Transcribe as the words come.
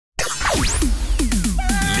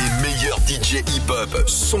Les meilleurs DJ hip-hop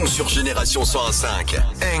sont sur Génération 101.5.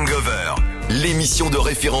 Hangover, l'émission de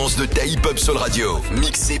référence de ta hip-hop Soul Radio.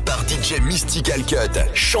 Mixée par DJ Mystical Cut,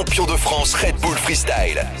 champion de France Red Bull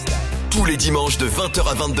Freestyle. Tous les dimanches de 20h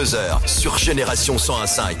à 22h sur Génération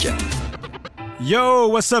 101.5. Yo,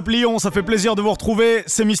 what's up Lyon, ça fait plaisir de vous retrouver,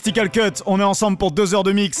 c'est Mystical Cut, on est ensemble pour 2 heures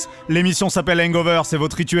de mix. L'émission s'appelle Hangover, c'est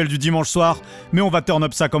votre rituel du dimanche soir, mais on va turn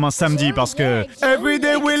up ça comme un samedi parce que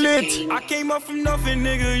Everyday we lit. I came up from nothing,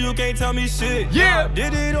 nigga, you can't tell me shit. Yeah.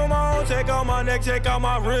 Did it on my own, check out my neck, check out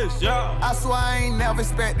my wrist, yeah. I swear I ain't never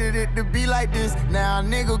expected it to be like this. Now a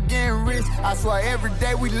nigga getting rich, I swear every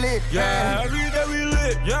day we lit. Yeah, every day we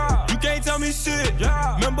lit, yeah. You can't tell me shit,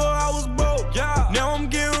 yeah. Remember I was broke, yeah. Now I'm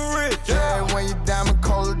getting rich, yeah. When you diamond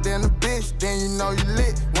colder than a bitch, then you know you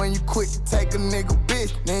lit. When you quick to take a nigga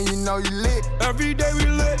bitch, then you know you lit. Every day we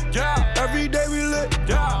lit, yeah. Every day we lit,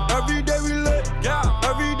 yeah. Every day we lit, yeah.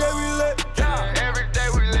 Every day we lit, yeah. Every day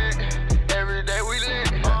we lit. Every day we lit.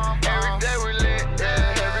 Every day we lit.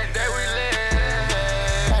 Yeah. Every day we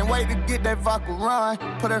lit. Can't wait to get that vodka run,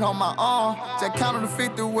 put it on my arm. Just counted to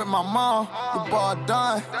 50 with my mom. The ball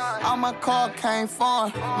done. All my car came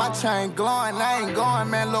from. My chain glowing. I ain't going,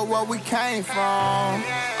 man. Look where we came from.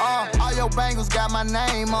 All your bangles got my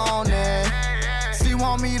name on it. She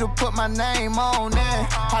want me to put my name on it.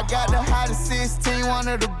 I got the hottest 16, one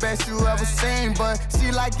of the best you ever seen. But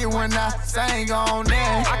she like it when I sing on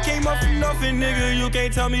it. I came up from nothing, nigga, you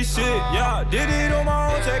can't tell me shit, yeah. Did it on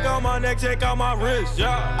my own, check out my neck, check out my wrist,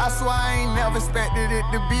 yeah. I swear I ain't never expected it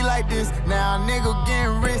to be like this. Now a nigga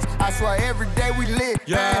getting rich, I swear every day we lit.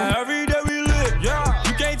 Yeah, every day we lit, yeah.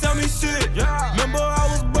 You can't tell me shit, yeah. Remember I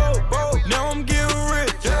was broke, now I'm getting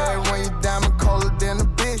rich, yeah. When you diamond colder than a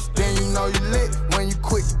bitch, then you know you lit. When you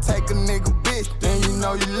quick to take a nigga bitch, then you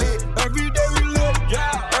know you lit. Every day we lit,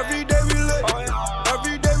 yeah. Every day we lit, oh, yeah.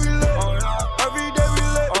 Every day we lit, oh, yeah. Every day we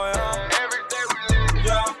lit, oh, yeah. Every day we lit,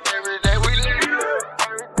 yeah. Every day we lit,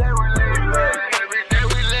 every day we lit, every day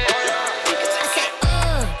we lit. I say,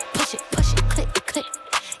 push it, click, click.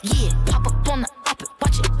 Yeah, pop up on the up it,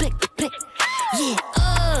 watch it, blick, blick. Yeah,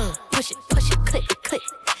 push it, click, click.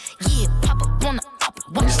 Yeah, pop up on the up it,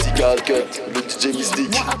 watch it. Mystical Cut, le DJ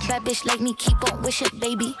Mystique. Want a bad bitch like me, keep on wishing,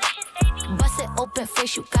 baby. Bust it open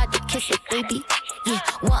first, you got to kiss it, baby. Yeah,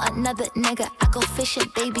 want another nigga, I go fishing,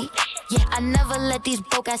 baby. Yeah, I never let these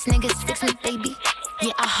broke ass niggas fix me, baby.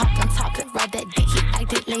 Yeah, I hop on top and ride that dick, he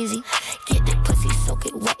acted lazy. Get that pussy, soak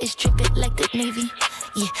it wet, it's dripping like the Navy.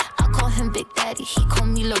 Yeah, I call him Big Daddy, he call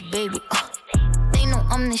me Lil Baby. They know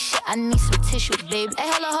I'm the shit, I need some tissue, baby.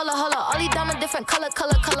 Hey, holla, all these diamonds different color.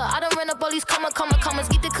 I done ran up all these commas.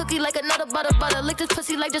 Eat the cookie like another butter. Lick this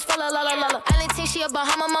pussy like just follow, la. Island team, she a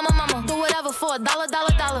Bahama, mama. Do whatever for $1.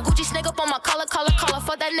 Gucci snake up on my collar.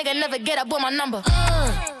 Fuck that nigga, never get up with my number.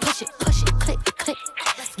 Push it, click, click.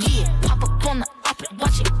 Yeah, pop up on the up it,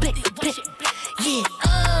 watch it, blick, blick. Yeah,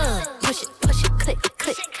 push it, click,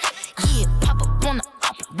 click. Yeah, pop up on the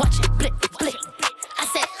up it, watch it, blick, blick. I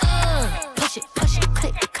said, push it,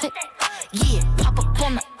 click, click. Yeah, pop up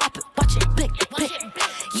on the up it, watch it, blick, blick.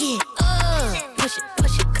 Yeah, push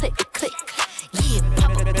it, click, click. Yeah,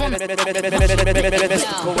 pop up on the up it, watch it, blick,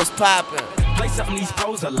 blick. What's poppin'? Play something these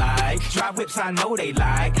pros are like. Drive whips, I know they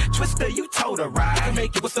like. Twister, you told her right. I can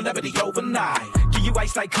make you a celebrity overnight. Give you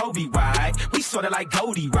ice like Kobe, right? We sorta like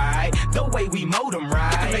Goldie, right? The way we mold them,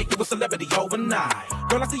 right? I can make you a celebrity overnight.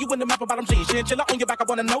 Girl, I see you in the map bottom jeans. Chinchilla on your back, I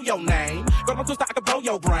wanna know your name. Girl, I'm twisted, I can blow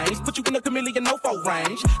your brains. Put you in the chameleon no-fo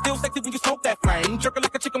range. Still sexy when you smoke that flame. Jerk her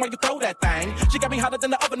like a chicken when you throw that thing. She got me hotter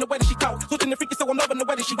than the oven, the way that she talk. Switching the freaky, so I'm loving the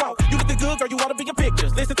way that she walk. You looking good, girl, you oughta be in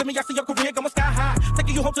pictures. Listen to me, I see your career going sky high.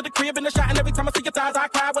 Taking you home to the crib in the shot, and every time I see your thighs, I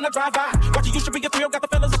cry when I drive by. Watching you should be a thrill. Got the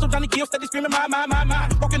fellas so Johnny Gill steady screaming, my.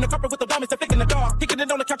 Walking the carpet with the diamonds and flicking the dark. Kicking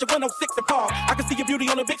it on the couch at 106 and Park. I can see your beauty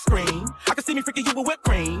on the big screen. I can see me freaking you with whipped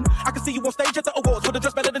cream. I can see you on stage at the awards with a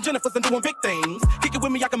dress better than Jennifer's and doing big things. Kick it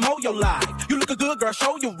with me, I can mold your life. You looking good, girl,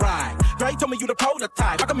 show you right. Dre told me you the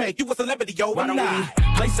prototype. I can make you a celebrity overnight.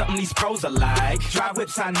 Play something these pros are like. Drive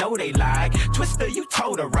whips, I know they like. Twister, you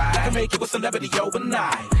told her right. I can make you a celebrity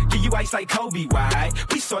overnight. Give you ice like Kobe, right?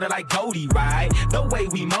 We sorta like Goldie, right? The way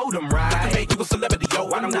we mold them, right? I can make you a celebrity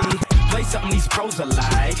overnight. Play something these pros are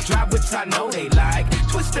like. Drive whips, I know they like.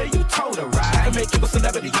 Twister, you told her right. I can make you a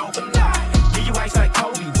celebrity overnight. Give you ice like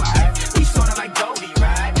Kobe, right? We sorta like Goldie,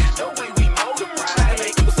 right? The way we mold them, right? I can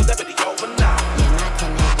make you a celebrity overnight. Yeah, my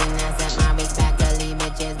Canadian ass at my wrist back. Early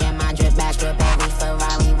bitches get my drip back. Drip baby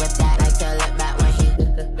Ferrari with that. I tell it back when he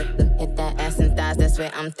hit that ass and thighs. That's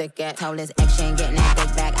where I'm thick at. Told his ex she ain't getting that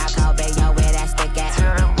thick back. I call Bayo where that stick at.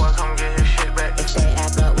 Tell them boys come get his shit back. If they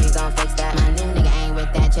act up, we gon' fix that. My new nigga ain't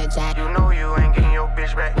with that chit chat. You know you ain't getting your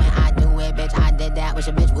bitch back. When I do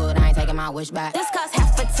my wish back. This costs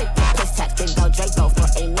half a ticket, plus tax. Big go Draco for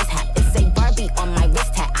a mishap. It's a Barbie on my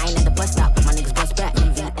wrist hat. I ain't at the bus stop, but my niggas bust back.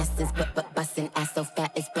 VVS is but bustin', ass so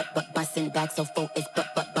fat is but bustin', back so full is but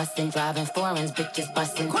bustin', driving foreigns, bitches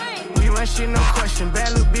bustin'. We run shit, no question.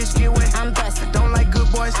 Bad little bitch, get wet. I'm bustin'. Don't like good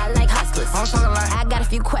boys, I like hustlers. I don't talk a lot. I got a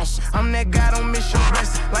few questions. I'm that guy, don't miss your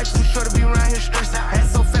blessing. Life's too short to be around here stressed.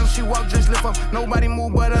 Ass so fat, she walk, dress, lift up. Nobody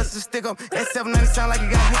move but us to stick up. That 790 sound like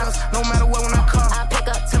it got hiccups. No matter what, when I call, I pick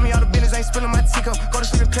up. Tell me all the business, ain't spilling my teacup. Go to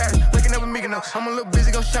sleep in Paris, waking up with me, no. I'm a little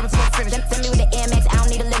busy, go shopping till I finish. Send me with the Air Max, I don't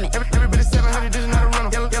need a limit. Every bit of 700, this is not a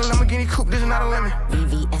rental. Yellow Lamborghini coupe, this is not a lemon.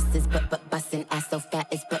 VVS is but bustin', ass so fat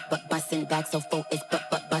is but bustin', back so full is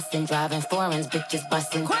but bustin', driving foreigns, bitches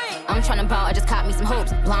bustin'. I'm tryna ball, I just caught me some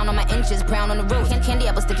hoops. Blonde on my inches, brown on the roof. Candy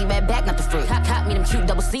apple, sticky red back, not the fruit. Caught me them cute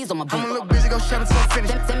double C's on my boot. I'm a little busy, go shopping till I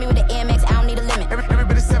finish. Send me with the Air Max, I don't need a limit. Every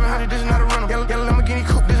bit of 700, this is not a rental. Yellow Lamborghini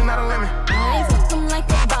coupe, this is not a lemon. I fuck 'em like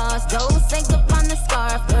a boss, those say up on the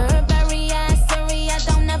scarf. Burberry, Syria,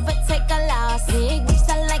 don't ever take a loss. Big bitch,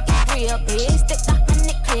 I like it real. Big stick,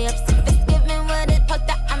 100 clips. If it's giving what it's poked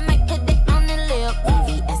out, I might put it on the lip.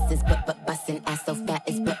 VVS is but bustin', ass so fat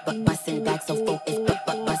is but bustin', back so full is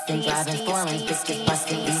but bustin', driving foreigns, bitches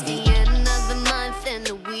bustin'. It's the end of the month and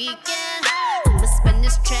the weekend. I'ma spend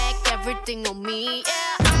this track, everything on me.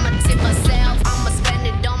 Yeah, I'ma tip myself, I'ma spend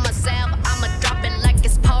it on myself. I'ma drop it like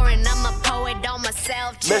it's pouring, I'ma pour it on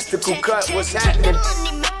myself. Mystical cut, what's check happening? the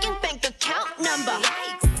money making bank account number.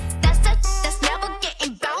 That's never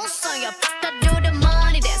getting bounced on your. I do the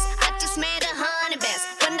money dance. I just made 100 bands.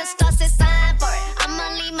 When the stars say sign for it, I'ma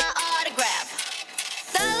leave my autograph.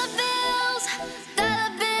 Dollar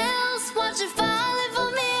bills, watch it falling for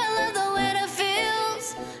me. I love the way that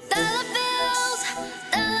feels. Dollar bills,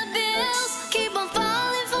 keep on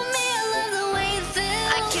falling for me. I love the way it feels.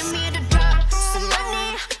 I came here to drop some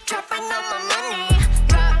money, dropping all my money.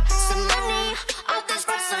 Drop some money, all this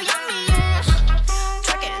rap so yummy, yeah.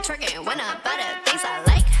 Twerking, when I buy the things I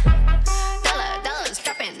like. Dollars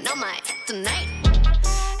dropping on my tonight.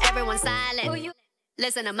 Everyone silent.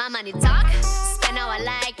 Listen to my money talk. Spend how I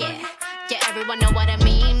like it. Yeah, everyone know what I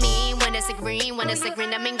mean. When it's a green,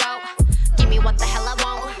 that mean go. Give me what the hell I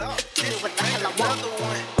want. Give me what the hell I want.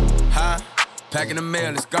 Huh? Packing the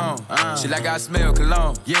mail, it's gone. She like I smell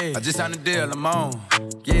cologne. Yeah, I just signed a deal, I'm on.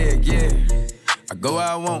 Yeah. I go where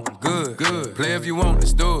I want, good. Play if you want,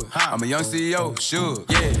 let's do it. I'm a young CEO, sure.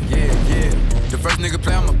 Yeah. The first nigga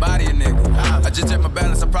play on my body, a nigga. I just check my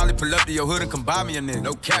balance, I probably pull up to your hood and come buy me a nigga.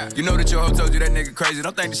 No cap. You know that your hoe told you that nigga crazy.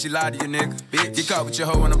 Don't think that she lied to you, nigga. Bitch. Get caught with your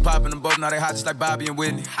hoe when I'm popping them both. Now they hot just like Bobby and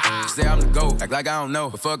Whitney. Say I'm the GOAT, act like I don't know.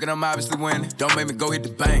 But fuck it, I'm obviously winning. Don't make me go hit the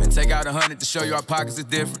bank and take out 100 to show you our pockets is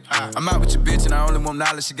different. I'm out with your bitch and I only want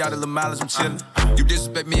knowledge. She got a little mileage, I'm chillin'. You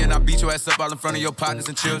disrespect me and I beat your ass up all in front of your partners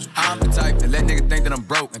and children. I'm the type that let nigga think that I'm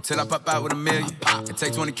broke until I pop out with $1 million. And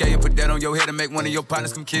take 20K and put that on your head and make one of your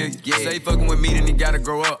partners come kill you. Yeah. Say fucking with me, then he gotta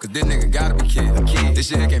grow up, cause this nigga gotta be kid. This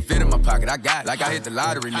shit here can't fit in my pocket, I got it. Like I hit the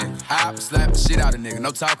lottery, nigga. I slap the shit out of nigga,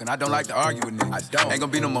 no talking, I don't like to argue with niggas. I don't. Ain't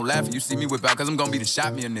gonna be no more laughing, you see me whip out, cause I'm gonna be the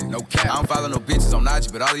shot me a nigga. No cap. I don't follow no bitches on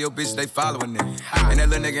IG, but all of your bitches, they following nigga. And that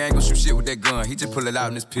little nigga ain't gonna shoot shit with that gun, he just pull it out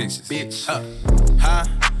in his pictures. Bitch. Huh?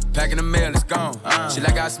 Packing the mail, it's gone. She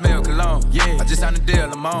like I smell cologne. Yeah. I just signed a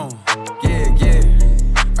deal, I'm on. Yeah.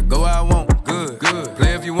 I go where I want, good.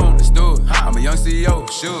 Play if you want, let's do it. I'm a young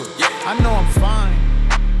CEO, sure. Yeah. I know I'm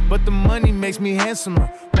fine, but the money makes me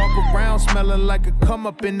handsomer. Walk around smelling like a come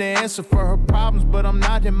up in the answer for her problems, but I'm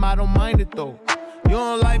not him, I don't mind it though. You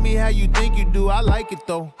don't like me how you think you do, I like it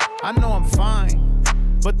though. I know I'm fine,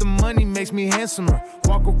 but the money makes me handsomer.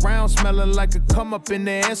 Walk around smelling like a come up in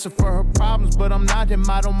the answer for her problems, but I'm not him,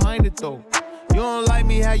 I don't mind it though. You don't like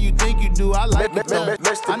me how you think you do, I like it though.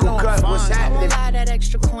 I know I'm fine. I won't lie, that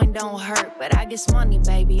extra coin don't hurt, but I guess money,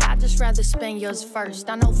 baby. I just rather spend yours first.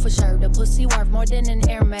 I know for sure the pussy worth more than an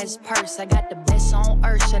Hermes purse. I got the best on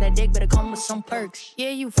earth, so that dick better come with some perks.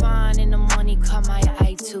 Yeah, you fine and the money caught my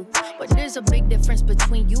eye too, but there's a big difference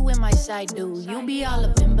between you and my side dude. You be all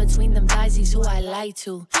up in between them daisies who I lie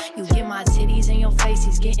to. You get my titties in your face,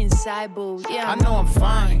 he's getting side booed. Yeah, I know I'm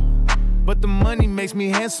fine, but the money makes me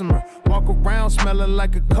handsomer. Walk around smelling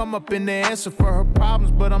like a come up in the answer for her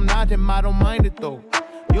problems, but I'm not him, I don't mind it though.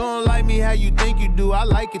 You don't like me how you think you do, I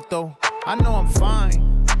like it though. I know I'm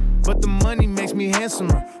fine, but the money makes me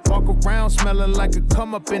handsomer. Walk around smelling like a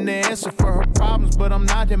come up in the answer for her problems, but I'm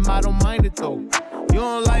not him, I don't mind it though. You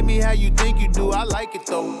don't like me how you think you do, I like it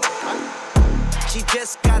though. She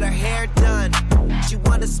just got her hair done. She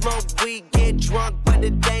wanna smoke weed, get drunk, but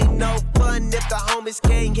it ain't no fun if the homies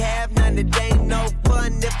can't have none. It ain't no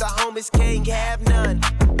fun if the homies can't have none.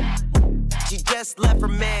 She just just left her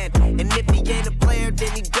man. And if he ain't a player,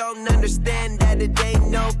 then he don't understand that it ain't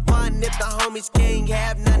no fun if the homies can't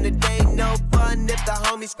have none. It ain't no fun if the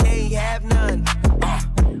homies can't have none.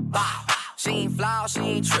 Bow. She ain't flawed, she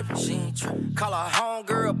ain't trippin'. Call her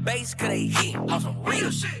homegirl base, cause they hit on some real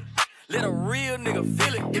shit. Let a real nigga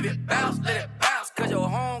feel it. If it bounce, let it bounce, cause your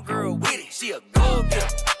homegirl with it. She a go-getter.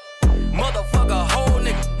 Motherfucker, whole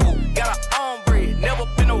nigga. Got her own bread, never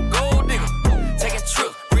been no gold digger. Taking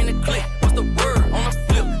trips, bring the clip. What's the word on the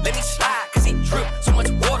flip? Let me slide, cause he drip. So much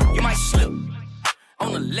water, you might slip.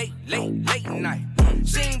 On a late night.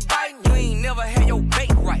 She ain't biting, you ain't never had your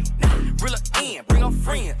bait right. Reel her in, bring her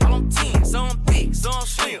friend. All on 10, some big, some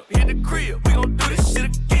slim. Hit the crib, we gon' do this shit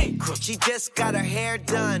again. She just got her hair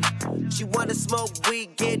done. She wanna smoke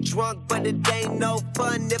weed, get drunk, but it ain't no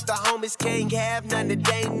fun if the homies can't have none. It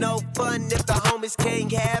ain't no fun if the homies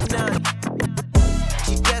can't have none.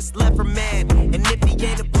 She just left her man, and if he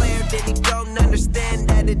ain't a player, then he don't understand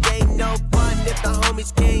that it ain't no fun if the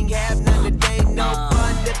homies can't have none. It ain't no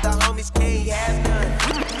fun if the homies can't have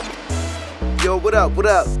none. Yo, what up?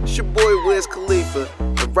 It's your boy Wiz Khalifa,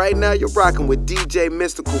 and right now you're rocking with DJ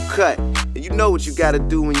Mystical Cut. And you know what you gotta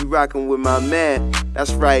do when you rocking with my man.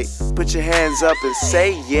 That's right, put your hands up and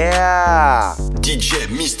say yeah. DJ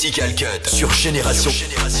Mystical Cut sur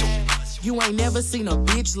Génération. You ain't never seen a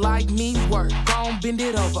bitch like me work. Gon' bend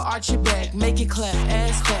it over, arch your back, make it clap,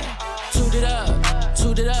 ass fat. Toot it up,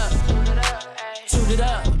 toot it up, toot it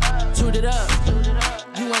up, toot it up.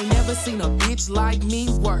 You ain't never seen a bitch like me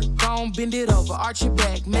work. Gon' bend it over, arch your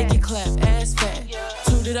back, make it clap, ass fat.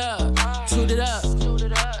 Toot it up, toot it up, toot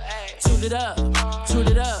it up, toot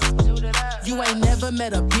it up. You ain't never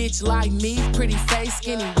met a bitch like me. Pretty face,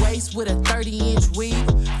 skinny waist with a 30-inch weave.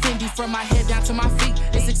 Fendi from my head down to my feet.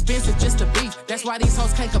 It's expensive just to beef. That's why these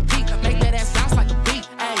hoes can't compete. Make that ass bounce like a beat.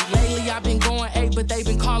 Ayy, lately I've been going A, but they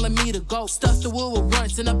been calling me the GOAT. Stuff the wood with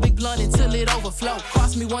runts in a big blunt until it overflow.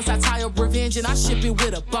 Cost me once I tie up revenge and I ship it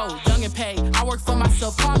with a bow. Young and paid, I work for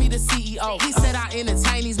myself, call me the CEO. He said I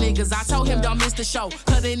entertain these niggas, I told him don't miss the show.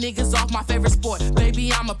 Cut they niggas off my favorite sport,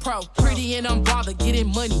 baby I'm a pro. Pretty and unbothered, getting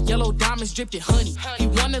money, yellow diamonds dripped in honey. He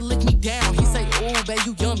wanna lick me down, he say, ooh, babe,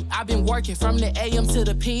 you yummy. I been working from the AM to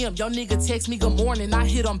the PM. Yo nigga text me good morning, I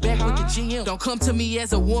hit him back with the GM. Don't come to me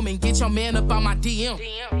as a woman, get your man up on my DM.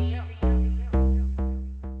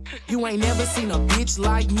 You ain't never seen a bitch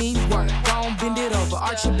like me work. Gon' bend it over,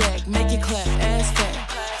 arch your back, make it clap, ass fat.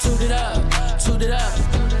 Toot it up, toot it up,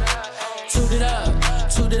 toot it up,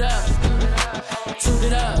 toot it up, toot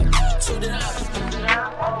it up, toot it up, toot it up,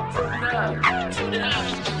 toot it up,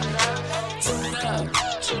 toot it up,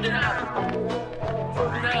 toot it up,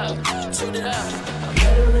 toot it up. I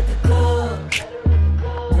met her at the club,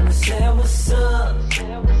 then I said what's up. I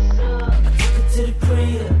took her to the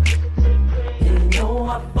crib.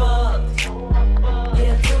 I fucked.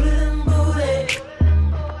 Yeah, tooted and booty.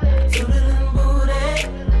 Tooted and booty.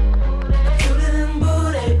 Tooted and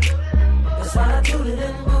booty. That's why I tooted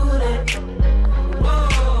and booty. Whoa,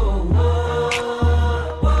 whoa,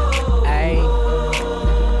 whoa. Ay.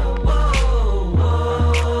 Whoa,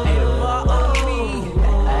 whoa. Ain't a bar on me.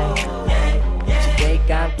 Ay. She think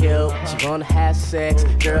I'm cute. She wanna have sex.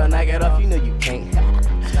 Girl, knock it off, you know you can't.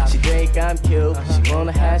 She think I'm cute, she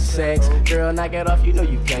wanna have sex. Girl, knock it off, you know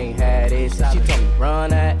you can't have it. So she told me run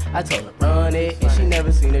that, I told her run it. And she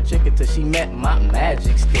never seen a chick until she met my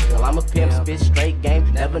magic stick. Well, I'm a pimp, spit straight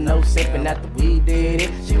game, never no sipping. After we did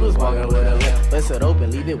it, she was walking with a limp. Bust it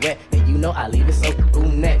open, leave it wet, and you know I leave it so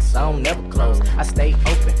through next. I don't never close, I stay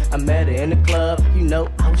open. I met her in the club, you know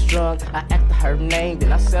I was drunk. I asked her name,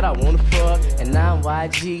 then I said I wanna fuck. And now I'm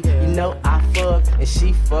YG, you know I fuck. And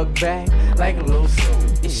she fucked back like a little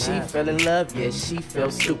stupid. And she fell in love, yeah, she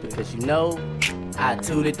felt stupid. Cause you know, I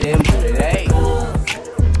tooted them booted, ayy.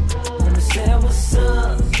 Let me say what's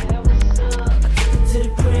up. I took it to the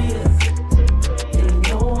crib. Yeah, you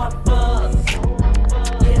know I fucked.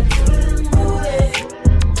 Yeah, tooted them booty.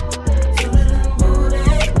 Tooted them booty.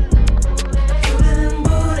 Tooted them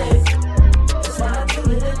booty. That's why I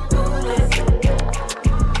tooted them booty.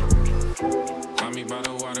 Find me by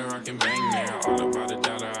the water, I can bang there. All about the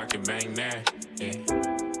dollar, I can bang there. Yeah.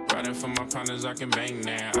 Riding for my partners, I can bang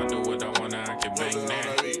there. I do what I wanna, I can bang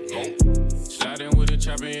there. Yeah. Sliding with a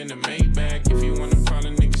chopper in the Maybach. If you want a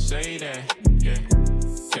problem, nigga, say that. Yeah.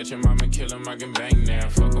 Catch him, I'ma kill him, I can bang there.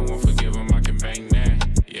 Fuck him, won't forgive him, I can bang there.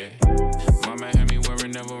 Yeah. Mama had me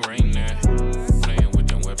worried, never rain there. Playing with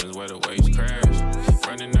them weapons where the waves crash.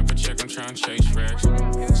 Running up a check, I'm trying to chase racks.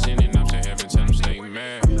 Sending up to heaven, tell them stay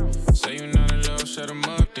mad. Say you not in love, shut them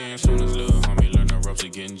up then. Soon as little homie learn the ropes, he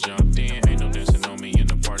getting jumped in. Ain't no dancing on me in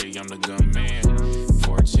the party, I'm the gun man.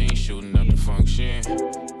 14 shooting up the function.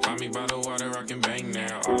 Find me by the water, I can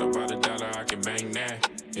all about a dollar, I can bang that.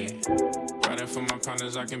 Yeah. Riding for my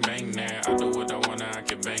partners, I can bang that. I do what I wanna, I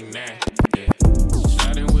can bang that. Yeah.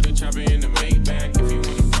 Sliding with a chopper in the Maybach. If you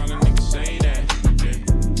wanna call a nigga, say that.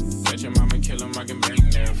 Yeah. Let your mama kill him, I can bang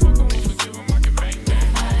that. Fuck him, forgive him, I can bang that.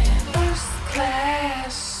 First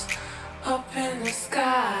class, up in the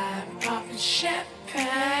sky, popping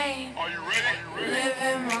champagne. Are you ready?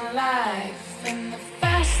 Living my life in the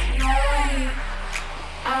fast lane.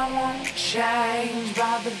 I won't change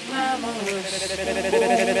by the glamorous.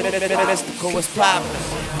 Mystical, what's poppin'?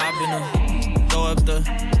 Poppin' her, throw up the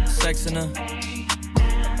sex in her.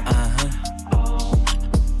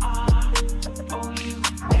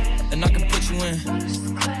 And I can put you in.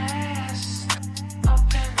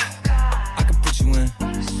 I can put you in.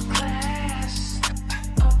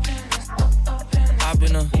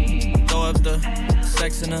 Poppin' her, throw up the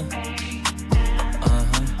sex in her.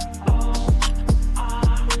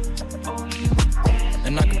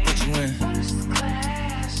 And I can put you in.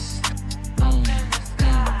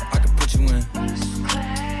 I can put you in.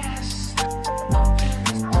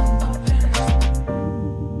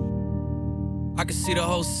 I can see the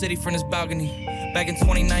whole city from this balcony. Back in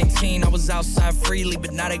 2019, I was outside freely,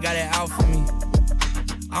 but now they got it out for me.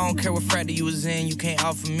 I don't care what frat you was in, you can't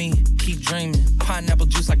out for me. Keep dreaming. Pineapple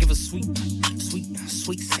juice, I give a sweet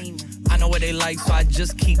semen. I know what they like, so I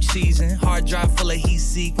just keep cheesing. Hard drive full of heat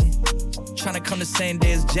seeking. Tryna come the same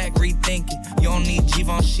day as Jack, rethinking. You don't need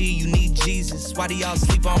Givenchy, you need Jesus. Why do y'all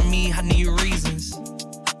sleep on me? I need reasons.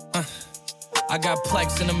 I got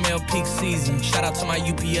Plex in the mail peak season. Shout out to my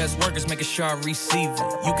UPS workers, making sure I receive it.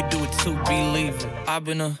 You could do it too, believe it. I've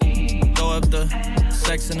been throw up the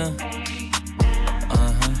sex in her.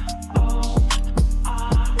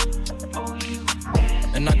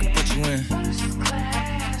 And I can put you in.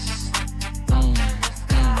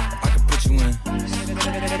 I can put you in.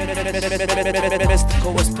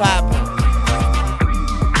 Mystical, what's poppin'?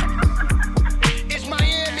 It's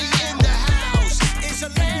Miami in the house. It's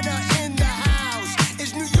Atlanta in the house.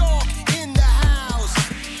 It's New York in the house.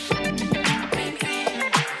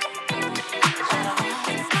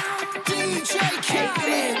 DJ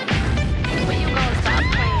Khaled. When you gonna stop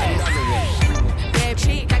playing? Bad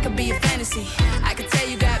chick, I could be a fantasy. I could tell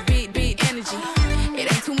you got big energy. It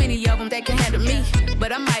ain't too many of them that can handle me.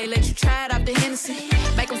 But I might let you try it off the Hennessy.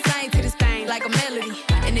 Make them sing to this thing like a melody.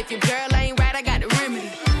 And if your girl ain't right, I got the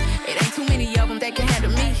remedy. It ain't too many of them that can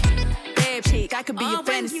handle me. Bad chick, I could be a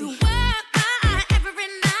fantasy. Every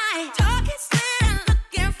night, talking sweet and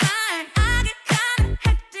looking fine. I get kinda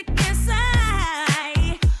hectic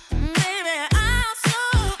inside. Baby, I'm so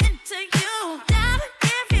into you. Now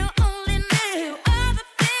if you only knew all the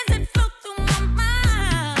things that flow through my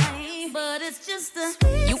mind. But it's just a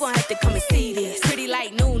You gon' have to come and see this. Pretty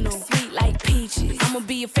like Nunu, sweet like peaches. I'ma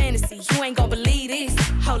be a fantasy, you ain't gon' believe this.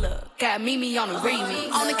 Hold up, got Mimi on the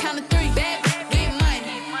remix. On the count of three, bad, get money.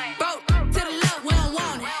 Broke to the left, we don't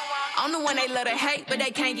want it. I'm the one they love to hate, but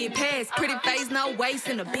they can't get past. Pretty face, no waist,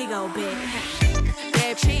 and a big old bag.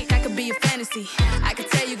 Bad chick, I could be a fantasy. I could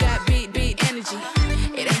tell you got big energy.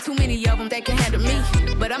 It ain't too many of them that can handle me.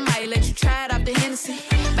 But I might let you try it off the Hennessy.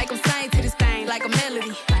 Make them sing to this thing like a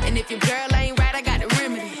melody. And if your girl ain't right, I got the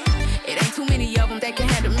remedy. It ain't too many of them that can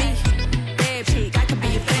handle me. Bad chick, I could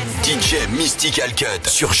be a fantasy. DJ Mystical Cut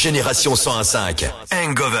sur Génération 101.5.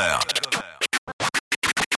 Hangover.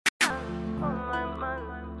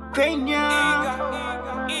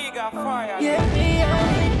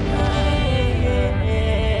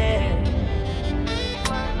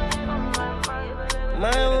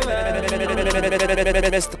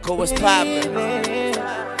 Mystical, what's poppin'?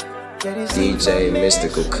 DJ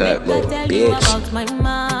Mystical Cut, little bitch. My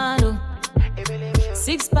man, oh.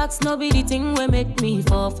 6 packs, no be the thing will make me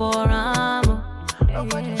fall for am.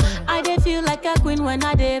 I dey feel like a queen when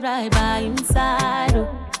I dey right by inside. Oh.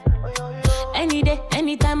 Any day,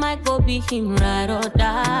 anytime I go be him ride or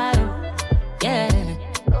die. Oh. Yeah,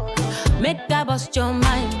 make that bust your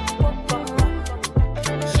mind.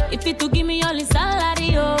 If you to give me all his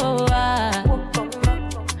salary, oh.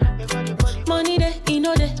 Money dey, he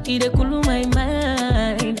know dey, he dey cool my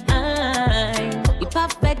mind. He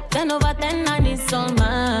perfect 10 over 10 and it's all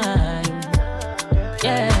mine.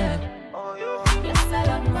 Yeah. Yes, I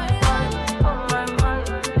love my man.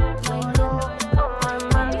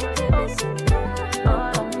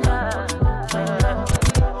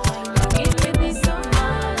 Give me peace of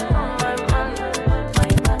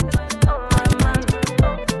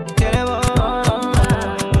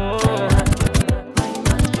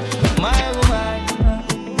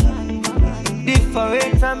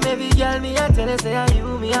Different from every girl, me I tell her say I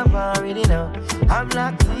you me I'm already now. I'm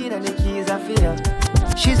locked in and the keys are for you.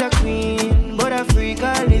 She's a queen, but a freak,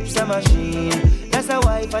 her lips a machine. That's a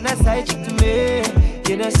wife and a side chick to me.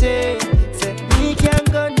 You know say me can't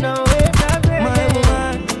go nowhere. My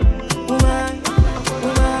woman, woman,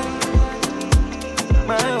 woman,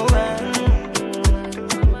 my woman.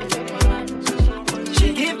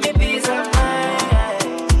 She give me peace of mind.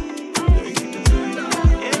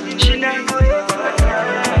 She not go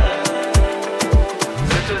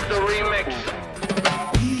This is the remix.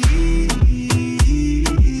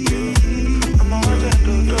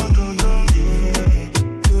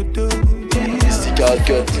 Mystical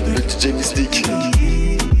Cut, le DJ Mystique.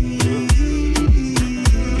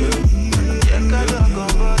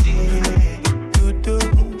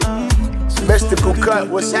 Mystical Cut,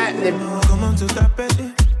 what's happening? Come on to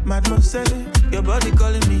tapete, mademoiselle. Your body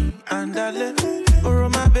calling me, andale. Oh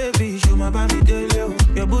my baby, show my baby daily.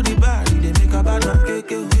 Your booty body, they make a bad man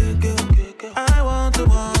cake. I want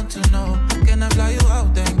to know. Can I fly you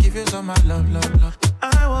out and give you some of my love?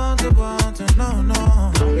 I want to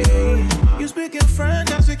know, yeah. You speak in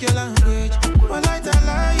French, I speak your language. Well, I tell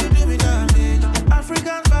lie, you do me damage.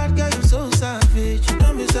 African bad guy, you so savage.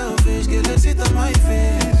 Don't be selfish, get a sit on my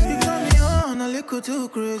face. You got me on a little too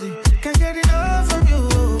crazy. Can't get enough of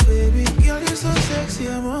you, baby. Girl, you're so sexy,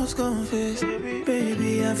 I must confess.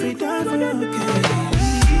 Baby, every time for your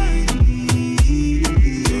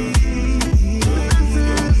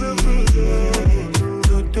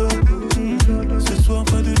Ce soir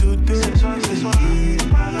pas de dodo. Ce soir.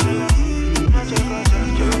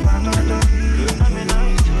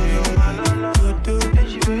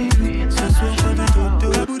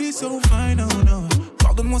 La booty so fine, oh no.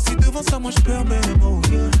 Pardonne-moi si devant ça moi je perds mes mots.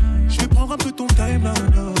 Je vais prendre un peu ton time là,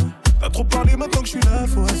 no. T'as trop parlé maintenant que je suis là,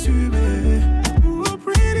 faut assumer. Oh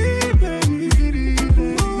pretty baby,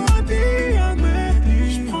 oh the young man.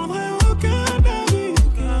 Je prendrai aucun avis.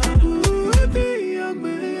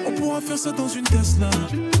 On pourra faire ça dans une Tesla.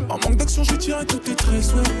 En manque d'action je tiens à tout tes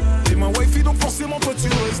tresses, ouais. T'es ma wifey donc forcément toi tu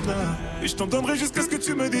restes là. Et je t'en donnerai jusqu'à ce que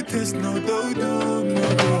tu me détestes. No.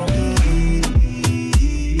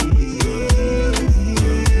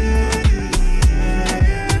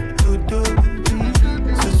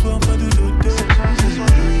 Ce soir pas de dodo.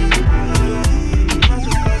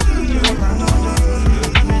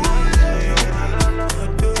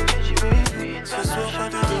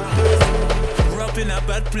 In a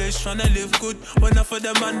bad place, tryna live good. When I for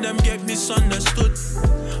the man, them get misunderstood.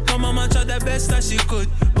 My mama tried the best that she could,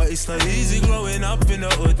 but it's not easy growing up in the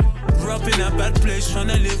hood. Grew up in a bad place,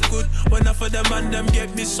 tryna live good. When I for the man, them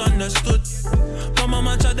get misunderstood. My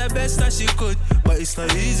mama tried the best that she could, but it's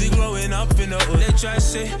not easy growing up in the hood. They try to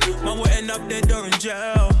say, man will end up dead or in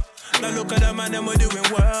jail. Now look at the man, them we're doing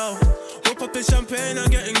well. We're popping champagne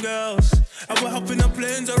and getting girls. And we're hopping on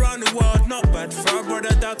planes around the world. Not bad for a brother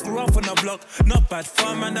that grew up on the block. Not bad for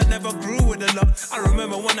a man that never grew with the luck. I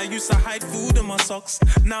remember when I used to hide food in my socks.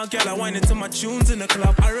 Now girl I whine into my tunes in the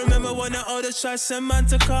club. I remember when the others tried to send man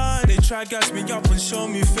to car. They tried to gas me up and show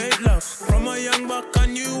me fake love. From a young buck I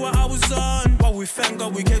knew what I was on. But we thank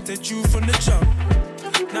God we kept it true from the jump.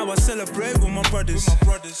 Now I celebrate with my brothers.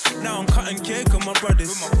 Now I'm cutting cake with my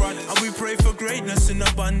brothers. And we pray for greatness in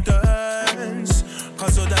abundance.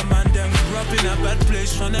 Cause all that man them grew up in a bad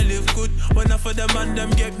place tryna live good. When I for the man them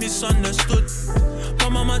get misunderstood. My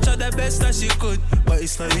mama tried the best that she could, but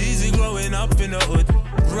it's not easy growing up in the hood.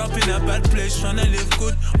 Grew up in a bad place tryna live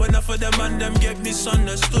good. When I for the man them get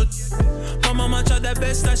misunderstood. My mama tried the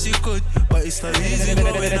best that she could, but it's not easy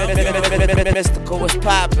growing up in the hood. Mystical, what's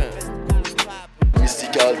poppin'?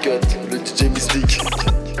 Mystical Cut, le DJ Mystique.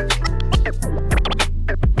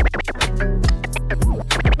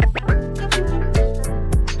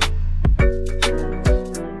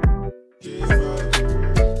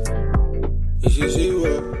 Did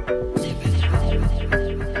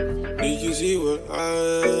you see what I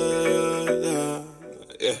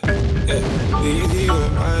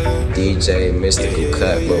DJ Mystical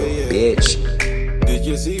Cut, little bitch. Did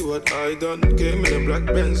you see what I done? Came in a black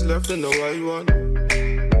Benz, left in the white one.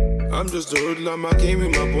 I'm just a hoodlum, I came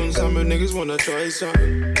with my bones, some niggas wanna try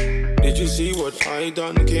something. Did you see what I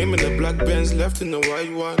done? Came in a black Benz, left in the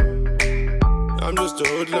white one. I'm just a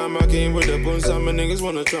hoodlum, I came with the bones, some niggas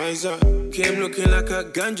wanna try something. Came looking like a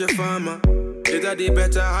ganja farmer. The daddy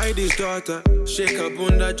better hide his daughter. Shake her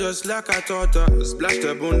bunda just like I taught her. Splash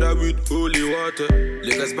the bunda with holy water.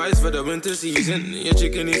 Liquor spice for the winter season. Your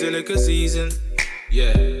chicken is a liquor season.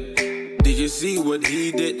 Yeah. Did you see what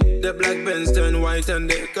he did? The black Benz turned white and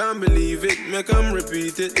they can't believe it. Make them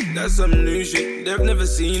repeat it. That's some new shit. They've never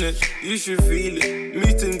seen it. You should feel it.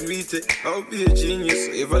 Meet and greet it. I'll be a genius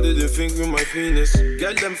if I didn't think with my penis.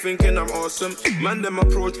 Get them thinking I'm awesome. Man, them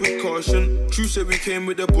approach with caution. True say we came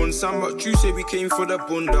with the bun, Sam, but true say we came for the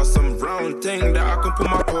bun. That's some round thing that I can put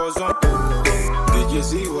my paws on. Did you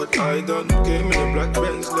see what I done? Came in the black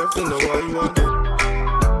Benz, left in the white one.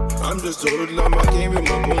 I'm just a hoodlum, I came with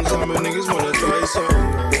my bones, and my niggas wanna try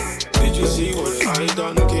some. Did you see what I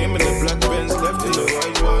done? Came in the black Benz, left in the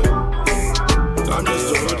white one. I'm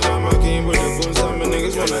just a hoodlum, I came with the bones, and my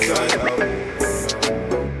niggas wanna try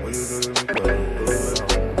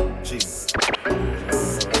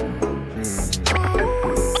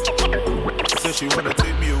Said she wanna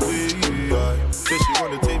take me away, said she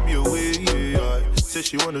wanna take me away, said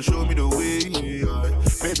she wanna show me the way.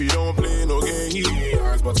 Baby, don't play no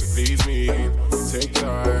games, but to please me, take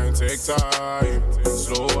time,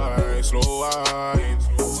 slow wine,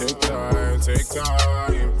 take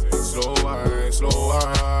time, slow wine.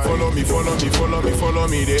 Follow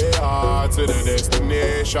me there to the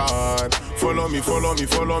destination.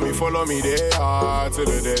 Follow me there to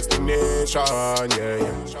the destination. Yeah.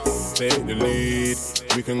 Take the lead,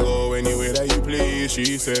 we can go anywhere that you please.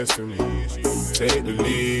 She says to me, take the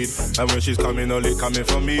lead. And when she's coming, only coming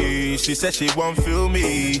for me. She said she won't feel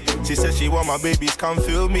me. She said she want my babies, come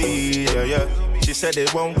feel me. Yeah. She said they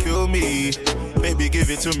won't kill me. Baby, give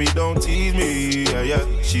it to me, don't tease me. Yeah.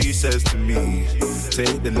 She says to me,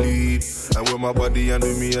 take the lead. And with my body under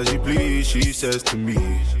me as you please. She says to me,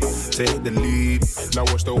 take the lead. Now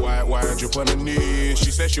watch the white drip on the knees. She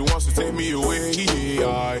said she wants to take me away.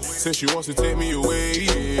 Said she wants to take me away.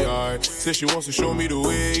 Said she wants to show me the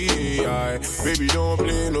way. Baby, don't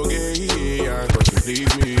play no game. But you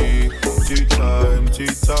please me. Take time.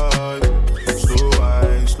 Slow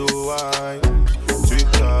wine.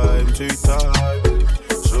 Take time.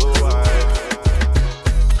 Slow wine.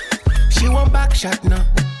 She want back shot now.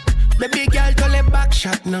 Baby girl, call it back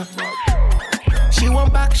shot now. She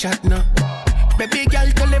want back shot now. Baby girl,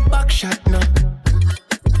 call it back shot now.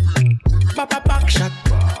 Papa back shot.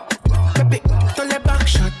 Baby, call it back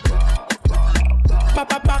shot.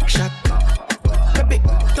 Papa back shot. Baby,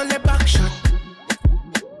 call it back shot.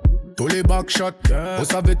 Tous les backshots, on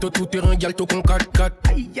savait tout terrain, gal tout con 4-4.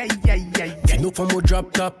 Aïe. Nous font au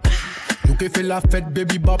drop top. Nous qui fait la fête,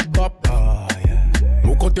 baby bop bop.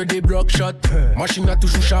 Mon compte des block shots. Machine a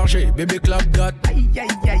toujours chargé, baby clap that.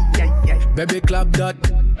 Baby clap that.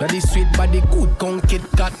 Body sweet, body good, con Kit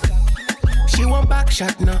Kat. She want back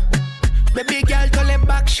shot now. Baby girl, call it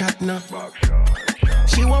back shot now.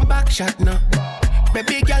 She want back shot now.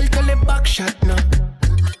 Baby girl, call it back shot now.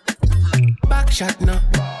 Back shot now.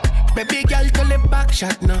 Baby girl, call it back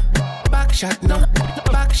shot now. Back shot now.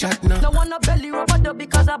 Back shot now. No wanna belly rub it up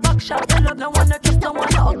because I back shot. Me love. No wanna kiss, no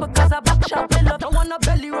wanna hug because I back shot. Me love. No wanna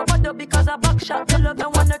belly rub it up because I back shot. Me love. No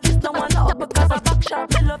wanna kiss, no wanna hug because I back shot.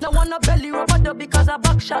 Me love. No wanna belly rub it up because I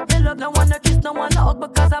back shot. Me love. No wanna kiss, no wanna hug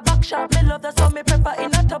because I back shot. Me love. That's how me prefer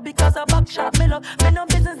in a tub because I back shot. Me love. Me no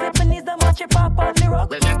business if me needs the match it pop on the rock.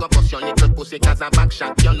 Well, me go bust your little pussy cause I back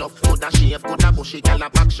shot. Your love. Coulda shave, coulda bushy, girl a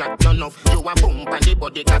back shot. Your love. You a boom on the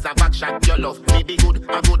body cause I back shot. Your love. Me be good,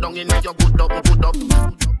 I go down in your good up.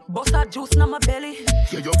 Bust that juice in my belly.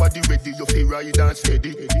 Yeah, your body ready, you feel right and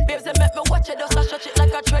steady. Babes, they make me watch it, just a stretch it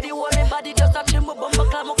like a treadie. Hold me body, just a clean my bumper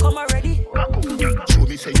climb, come already. Show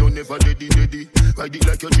me say you never ready. Ride it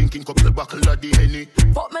like you're drinking couple buckle of the Henny.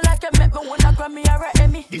 Fuck me like you make me wanna grab me or a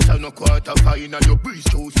Emmy. This a no quarter fine and your breeze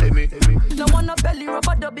too semi. No wanna belly rub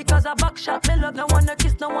it up because I back shot. Me love. No wanna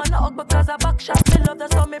kiss, no wanna hug because I back shot. Me love.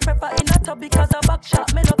 That's how me prefer in a tub because I back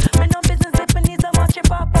shot. Me love. Me no business if me needs a match it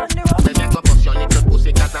pop on the rock. Me go bust your little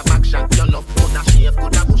pussy cause I back shot. Your love. Coulda shave,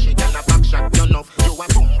 coulda bushy, girl a back shot. Your love. You a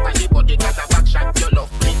boom on the body cause I back shot. Your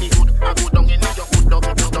love. Me be good, I go down in your good up.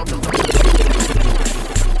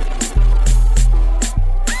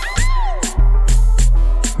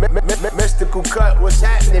 Mystical Cut, what's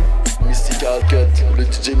happening? Mystical Cut, le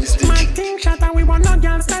DJ Mystique. My thing shot and we want no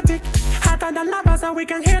girl static. Hotter than lava so we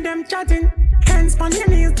can hear them chatting. Hands on your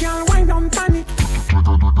knees, girl, wind down panic.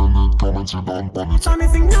 So me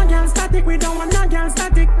sing no girl static, we don't want no girl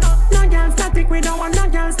static. No girl static, we don't want no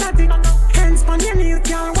girl static. Hands on your knees,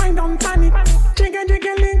 girl, wind down panic. Jiggle,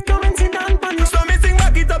 link, come and sit down panic. So me sing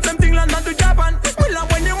back it up, them thing land to Japan. Well,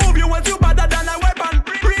 when you move, you want you better than a weapon.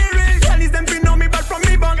 Real, girl is them fi know me back from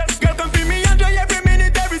me bun. Girl come feel me enjoy every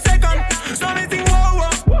minute, every second. So me sing whoa,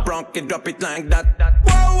 whoa. Broke it, drop it like that.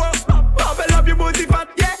 Whoa, whoa. Bubble up your booty fat,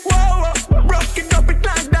 yeah. Whoa, whoa. Broke it, drop it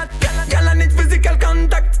like that. Girl, I need physical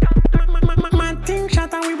contact. My thing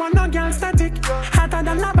shot and we want no girl static. Hotter than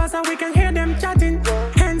the lovers so we can hear them chatting.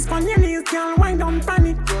 Hands on your knees, girl, wind down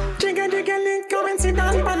panic. Jiggle, jiggle, link, come and sit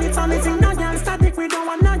down panic. So listen, no girl static, we don't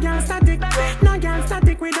want no girl static. No girl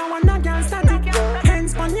static, we don't want no girl static.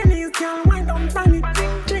 Hands on your knees, girl, wind down panic.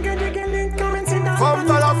 Jiggle, jiggle, link, come and sit down Femme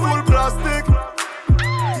dans la full plastique,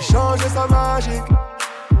 qui change sa magique.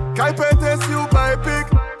 Qu'elle pète si ou pas épique,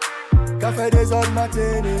 qu'elle fait des ordres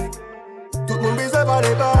matiniques. Tout le monde bise par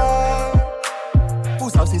les bars.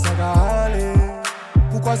 Pour ça si ça va aller.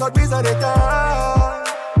 Pourquoi ça te bise en détail?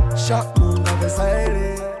 Chaque monde avait ça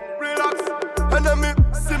aller. Relax, ennemi,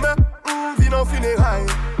 si mais vin en funérailles.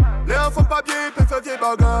 Les enfants pas bien, ils peuvent faire vieille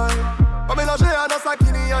bagaille. Pas mélanger à dans sa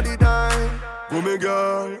qui n'y a des dingues. Comme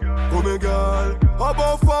égal. En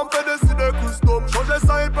bonne forme, fait décider custom. Changer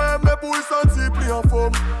ça, il peut aimer pour y sentir plus en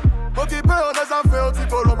forme. Occupé en des affaires, petit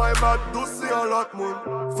peu my bad, douce en l'autre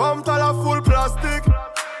monde. Femme, t'as la full plastique.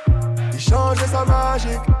 Il change sa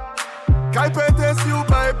magique. Qu'elle pète si ou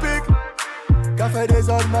pas épique. Qu'elle fait des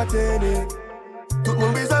ordres matiniques. Tout le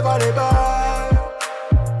monde bise par les balles.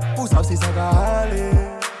 Pour ça si ça va aller.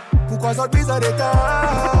 Pourquoi ça te bise en détail?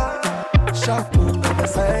 Chaque monde va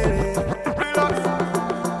s'aider.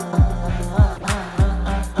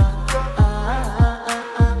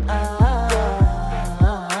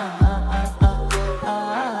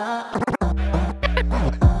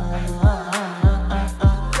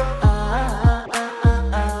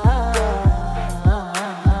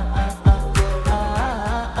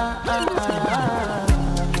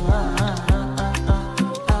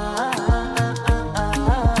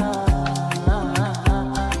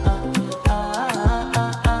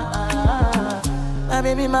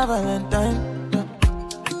 Baby, my Valentine.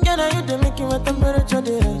 Yeah, now you do make it with temperature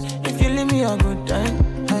days. If you leave me a good time,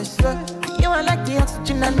 I swear. You are like the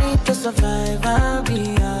oxygen I need to survive. I'll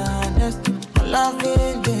be honest.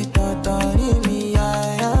 Loving the thought of me,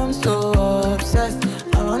 I am so obsessed.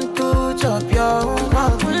 I want to chop your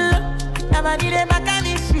heart. Never did it back at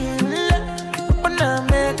this feel. Open up,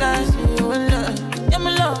 make us feel. Yeah,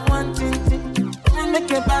 my love, one thing. Make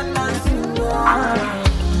a bad man sing.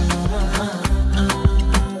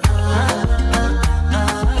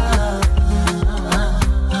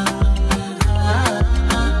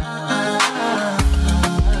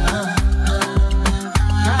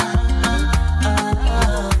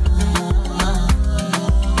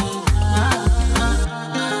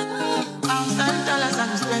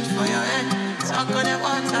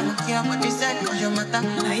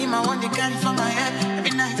 Carry for my head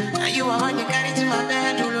every night. Now you are one you carry to my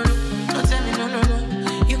bed. Don't tell me no.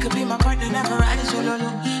 You could be my partner, never ride solo.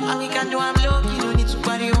 All we can do, I'm low, you don't need to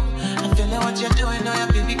party. I'm feeling what you're doing, oh yeah,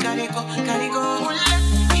 baby, carry go. Now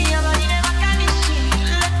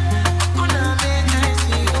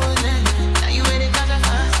you ready 'cause I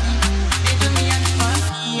fancy. They do me and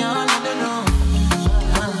fancy, all I don't know.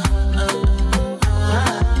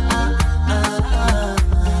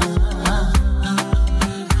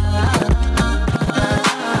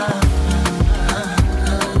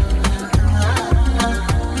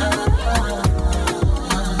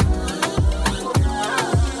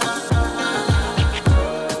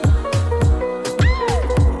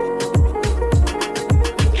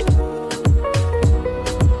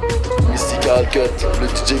 Cut, le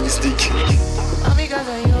DJ Mystique. All because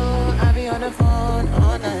of you, I be on the phone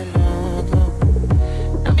all night long.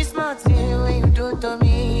 Don't be smart, see what you do to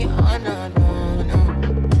me. Oh no.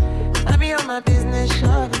 I be on my business,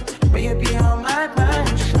 shorty, but you be on my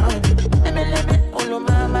mind, shorty. Let me all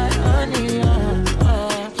over my honey,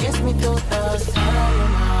 kiss me to the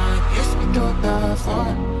sun, kiss me to the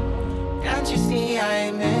phone. Can't you see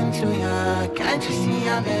I'm into ya? Can't you see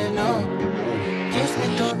I'm in love? Kiss me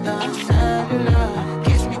to the cellular,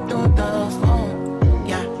 kiss me to the phone.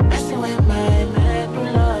 Yeah, messing with my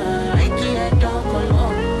medulla. I can't don't go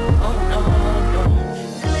low. Oh no.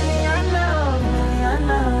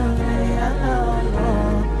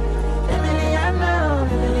 Emiliano.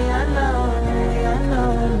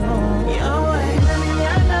 Your way,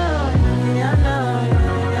 Emiliano.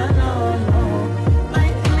 My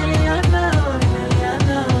Emiliano.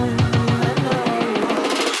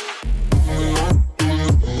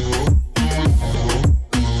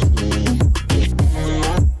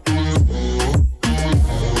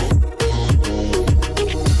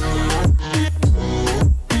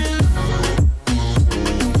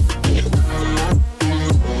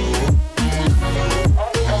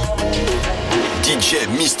 DJ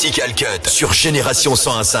Mystical Cut sur Génération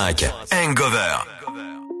 101.5. Hangover.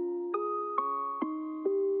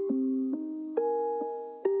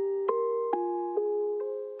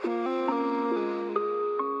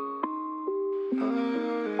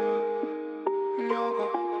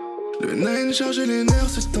 Le 9 chargé, les nerfs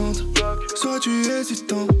se tentent. Sois-tu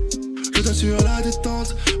hésitant? Je t'assure la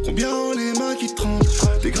détente. Combien ont les mains qui tremblent?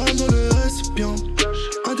 Des grammes dans le récipient.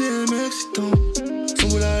 Un DM excitant. Son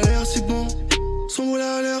boule a l'air si bon. Son boule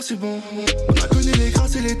a l'air si bon. On a connu les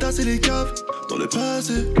grâces et les tasses et les caves dans le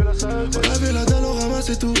passé. On avait la dalle, on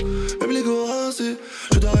ramassait tout. Même les go rincés.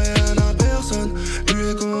 Je dois rien à personne. Lui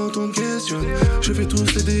et quand on questionne. Je vais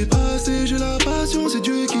tous les dépasser. J'ai la passion, c'est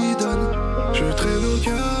Dieu qui donne. Je traîne au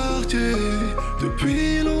quartier.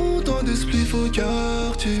 Depuis longtemps des spliffs au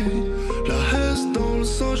quartier. La hesse dans le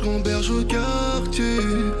sang, je gamberge au quartier.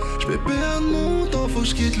 Je vais perdre mon temps, faut que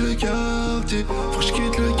je quitte le quartier. Faut que je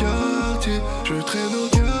quitte le quartier. Je traîne au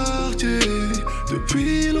quartier.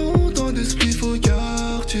 Depuis longtemps des spliffs au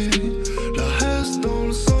quartier. La hesse dans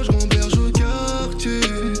le sang, je gamberge au quartier.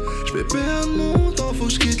 Je vais perdre mon temps, faut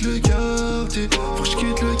que je quitte le quartier. Faut que je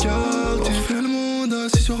quitte le quartier. On fait le monde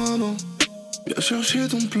assis sur un banc. Viens chercher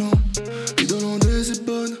ton plan. L'idole en des est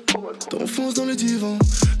bonne. T'enfonces dans le divan.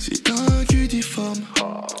 Si t'as un cul difforme,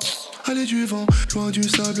 allez du vent. Loin du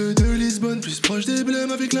sable de Lisbonne. Plus proche des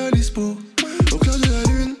blêmes avec la Lispo. Au clair de la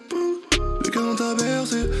lune, le canon t'a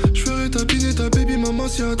bercé. J'ferai tapiner ta baby maman.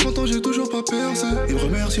 Si à 30 ans j'ai toujours pas percé. Ils me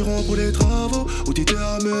remercieront pour les travaux. Ou t'es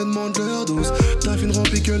à me demande leur dose. T'as fait une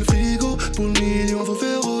remplie que le frigo. Pour le million faut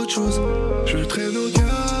faire autre chose. Je traîne au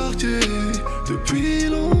quartier. Depuis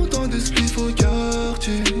longtemps des spliffs au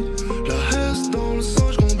quartier. La hesse dans le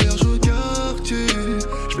sang, je gamberge au quartier.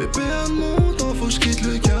 Je vais perdre mon temps, faut que je quitte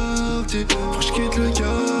le quartier. Faut que je quitte le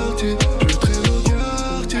quartier. Je traîne au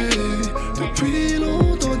quartier. Depuis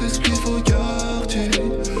longtemps des spliffs au quartier.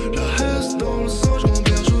 La hesse dans le sang, je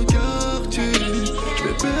gamberge au quartier. Je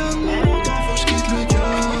vais perdre mon temps, faut que je quitte le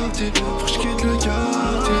quartier. Faut que je quitte le quartier.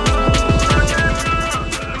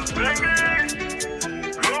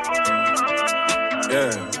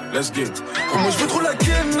 Yeah, let's get. Moi je veux trop la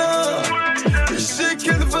kenna. Je sais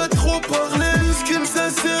qu'elle va trop parler. Ce qui me ça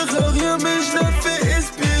sert à rien, mais je la fais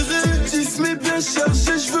espérer. 10 mais bien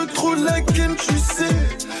chargé, je veux trop la ken, tu sais.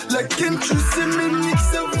 La ken, tu sais, mais nique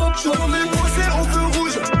ça va parler. Moi c'est en feu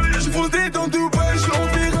rouge. Je fondais dans Dubaï, je suis en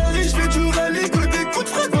Ferrari, je fais du rallye, que des coups de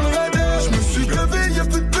frappe dans le radar. Je me suis gavé, y'a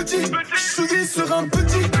plus de petits. Je suis sur un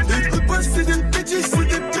petit. Écoute pas, c'est des petits, c'est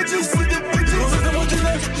des petits, c'est des petits.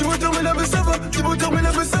 J'ai beau dormir là, mais ça va. J'ai beau dormir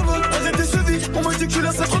là, mais ça va. Arrêtez ce vie. On m'a dit que tu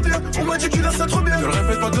l'as ça trop bien. On m'a dit que tu l'as ça trop bien. Je le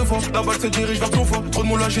répète pas deux fois. La balle se dirige vers ton foie. Trop de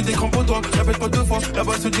mots là, j'ai des crampes au doigt. Répète pas deux fois. La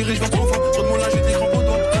balle se dirige vers ton foie. Trop de mots là, j'ai des crampes au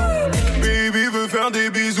doigt. Baby veut faire des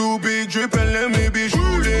bisous. Big Drip, elle aime mes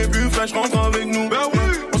bijoux. Les plus fraîches rentrent avec nous. Bah oui,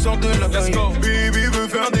 on sort de la caille. Baby veut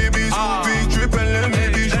faire des bisous. Big Drip, elle aime mes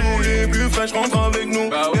bijoux. Les plus fraîches rentrent avec nous.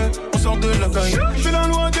 Bah oui, on sort de la caille. Fais la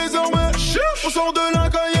loi désormais. On sort de la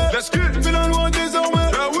caille. Fais la loi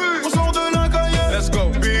désormais. Bah oui, on sort de la caille. Let's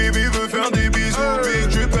go. Baby veut faire des bisous. Big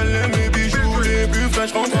Drip, elle aime mes bijoux. Les plus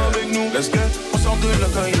fraîches rentrent avec nous. Let's go. On sort de la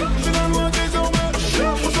caille. Fais la loi désormais.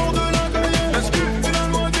 On sort de la caille. Let's go. Fais la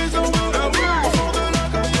loi désormais. Bah oui, on sort de la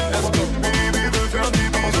caille. Let's go. Baby veut faire des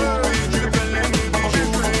bisous. Big Drip, elle aime mes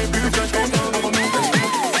bijoux. Les plus fraîches rentrent avec nous. Let's go.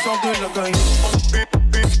 On sort de la caille.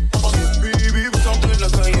 Baby veut sortir de la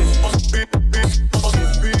caille.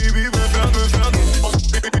 Baby veut faire des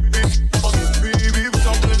Baby veut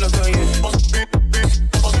sortir de la caille.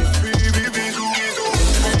 Baby bisous.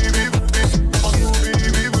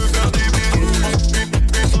 Baby veut faire des bisous.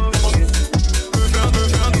 Veut faire des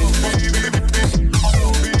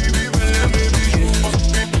Baby veut aimer bijoux.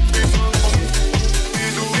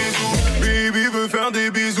 Baby veut faire des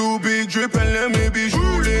bisous. Big Drip, elle aime mes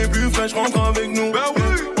bijoux. Les plus fraîches rentrent avec nous. Bah oui,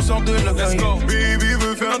 on sort de la caille. Baby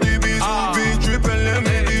veut faire des bisous. Big Drip, elle aime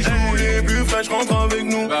mes bijoux. Les plus fraîches rentrent avec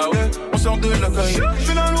nous. Bah oui, on sort de la caille.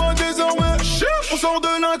 Fais la loi désormais. On sort de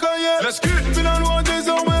la caille. Let's go. Fais la loi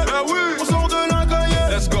désormais. Bah oui, on sort de la caille.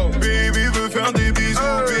 Let's go. Baby veut faire des bisous.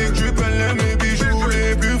 Big Drip, elle aime mes bijoux.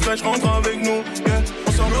 Les plus fraîches rentrent avec nous. Yeah,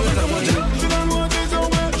 on sort de la caille. Fais la loi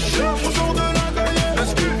désormais. On sort de la caille.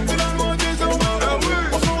 Let's go. Fais la loi désormais. Bah oui,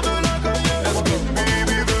 on sort de la caille. Let's go.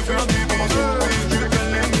 Baby veut faire des bisous. Big Drip,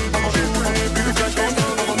 elle aime mes bijoux. Les plus fraîches rentrent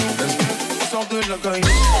avec nous. Let's go. On sort de la caille.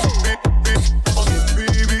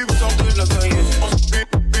 Baby veut sortir de la caille.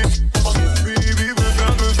 Baby veut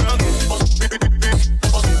faire des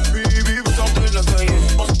Baby veut sortir de la caille.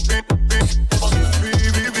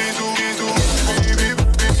 Baby bisous.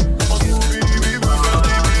 Baby veut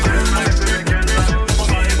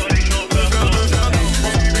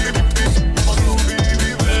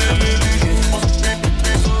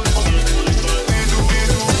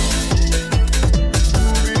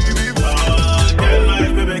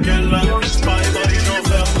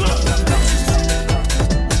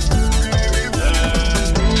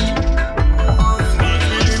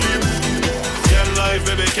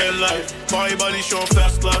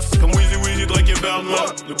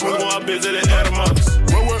baiser les Air Max.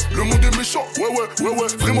 Ouais, le monde est méchant, ouais,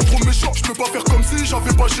 vraiment trop méchant. Je peux pas faire comme si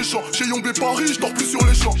j'avais pas chez champ. Chez Yombé Paris, je dors plus sur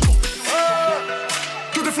les champs.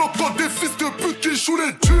 Que des flops, des fils de pute qui jouent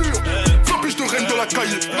les durs. Flapiche de reine de la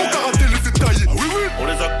cahier, mon karaté les fait tailler. Oui. On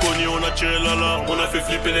les a connus, on a tiré la on a fait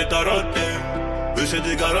flipper les tarotes. Eux c'est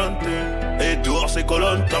des garanties. Et dehors c'est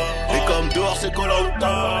Colanta. Et comme dehors c'est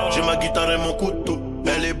Colanta, j'ai ma guitare et mon couteau.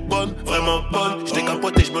 Elle est bonne, vraiment bonne. Je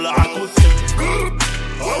décapote et je me la raconte.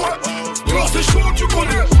 Dehors c'est chaud, tu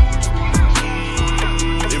connais.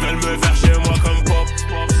 Ils veulent me faire chez moi comme pop.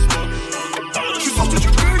 Je suis sorti du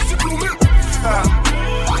pays, c'est plombé.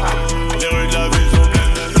 Les rues de la ville sont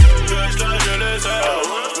pleines de je les sais.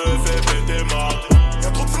 Je me fais péter ma tête.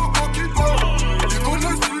 Y'a trop de flocons qui parlent. Ils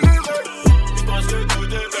connaissent plus les règles. Ils pensent que tout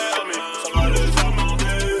est permis. Ça va les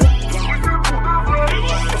amender.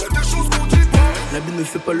 Y'a des choses qu'on dit pas. L'habit ne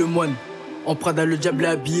fait pas le moine. En Prada, le diable est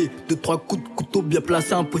habillé. 2-3 coups de couteau bien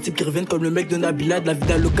placés. Impossible qu'ils reviennent comme le mec de Nabila. De la vie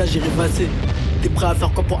d'Aloca, j'ai rêvassé. T'es prêt à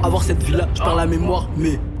faire quoi pour avoir cette vie-là? J'parle la mémoire,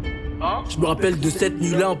 mais je me rappelle de cette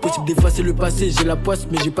nuit-là. Impossible d'effacer le passé. J'ai la poisse,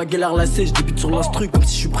 mais j'ai pas galère lassée. Je débute sur l'instru comme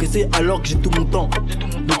si je suis pressé, alors que j'ai tout mon temps.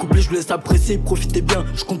 Le couplet, je vous laisse apprécier, profitez bien.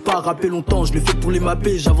 Je compte pas rapper longtemps, je le fais pour les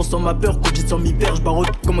mapper. J'avance sans ma peur, quand j'ai sans m'y perdre. Je barotte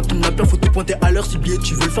comme un kidnappeur, faut te pointer à l'heure. Si billet,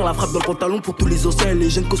 tu veux le faire, la frappe dans le pantalon. Pour tous les anciens et les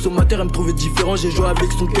jeunes consommateurs, elle me trouvait différent. J'ai joué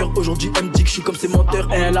avec son cœur. Aujourd'hui, elle me dit que je suis comme ses menteurs.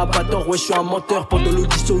 Et elle a pas tort, ouais, je suis un menteur. Pendant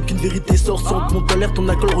l'audition, aucune vérité sort. Sans que mon alerte, ton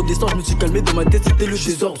alcool redescend. Je me suis calmé dans ma tête, c'était le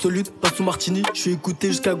désordre. Solide, pas sous Martini. Je suis écouté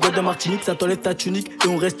jusqu'à Guada Martinique. Ça t'enlève ta tunique et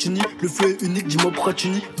on reste unis. Le flot est unique, dis-moi pourquoi tu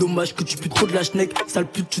nies. Dommage que tu pues trop de la schneck. Sale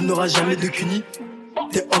pute, tu n'auras jamais de cuni.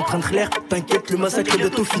 T'es en train de l'air, t'inquiète, le massacre est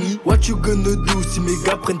bientôt fini. What you gonna do si mes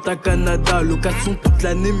gars prennent ta Canada? Location toute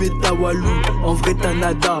l'année, mais ta Walou. En vrai, t'as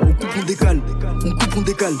nada. On coupe, on décale. On coupe, on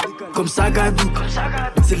décale. Comme Sagadou.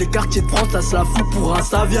 C'est les quartiers de France, ça se la fout pour un,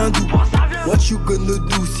 ça vient d'où? What you gonna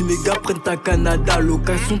do si mes gars prennent ta Canada?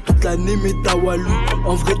 Location toute l'année, mais ta Walou.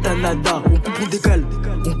 En vrai, t'as nada. On coupe, on décale.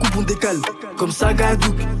 On coupe, on décale. Comme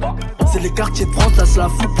Sagadou. C'est les quartiers de France, ça se la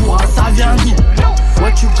fout pour un, ça vient d'où?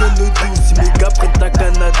 What you gonna do si mes gars prennent ta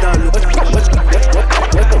Canada? What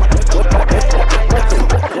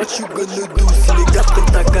you gonna do si les gars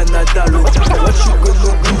prennent ta Canada? What you gonna do?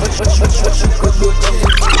 What you gonna do?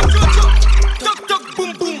 Toc toc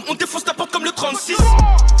boum boum, on défonce ta porte comme le 36.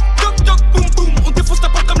 Toc toc boum boum, on défonce ta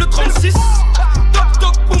porte comme le 36. Toc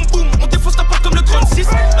toc boum boum, on défonce ta porte comme le 36.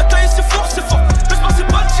 La taille c'est fort, baisse pas c'est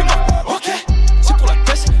pas chez moi. Ok, c'est pour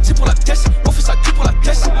la caisse, on fait ça que pour la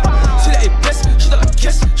caisse. C'est la épaisse, je suis dans la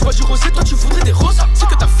caisse. Je vois du rosé, toi tu voudrais des roses. C'est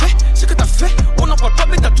que t'as fait, on n'en parle pas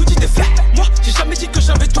mais t'as tout dit des faits. Moi j'ai jamais dit que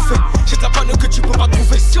j'avais tout fait. J'ai de la panne que tu peux pas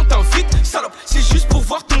trouver. Si on t'invite, salope, c'est juste pour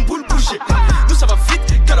voir ton boule bouger. Nous ça va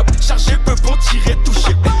vite, galope, chargé, peu bon, tirer,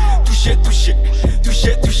 toucher. Toucher.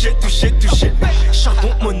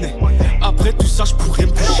 Charbon, monnaie, après tout ça je pourrais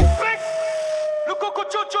me bouger. Le coco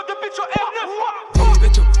Jojo de Picho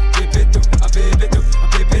Bébeto,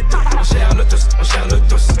 on gère le dos.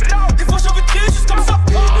 Des fois j'ai envie de crier juste comme ça.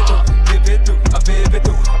 Bébeto,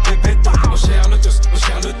 on gère le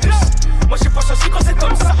dos. Moi j'ai pas choisi quand c'est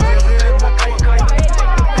comme ça.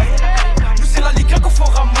 Nous c'est la ligue qu'on faut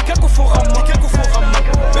rama.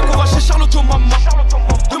 Mais qu'on va chez Charlotte maman.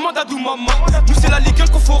 Demande à Dou maman. Nous c'est la ligue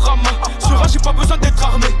qu'on faut rama. Sur un j'ai pas besoin d'être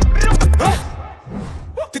armé.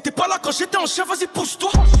 T'étais pas là quand j'étais en chien, vas-y pousse-toi.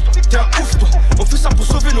 T'es un ouf toi, on fait ça pour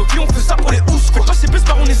sauver nos vies, on fait ça pour les oufs. Fais pas ces baisses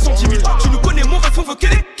par on est 110 000. Tu nous connais mon rêve, on veut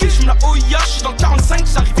qu'elle est kill. J'suis la OIA, j'suis dans le 45,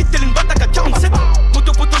 j'arrive vite, t'es une batte à 47.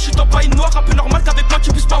 Moto j'suis dans paille noire, un peu normal qu'avec moi tu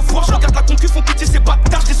puisses pas voir. Je regarde la concu, font pitié ces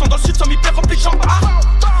bâtards. J'descends dans le sud sans m'y perdre rempli de jambes.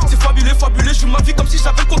 C'est fabuleux, j'joue ma vie comme si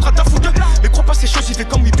j'avais le contrat d'un fou deux. Mais crois pas ces choses, j'y vais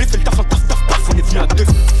comme Wibé, fais le taf, paf, on est venu à deux.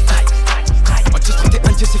 Manchester des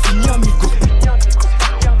Indiens, c'est fini amigo.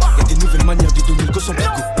 Y'a des nouvelles manières de donner le gosse en bigot.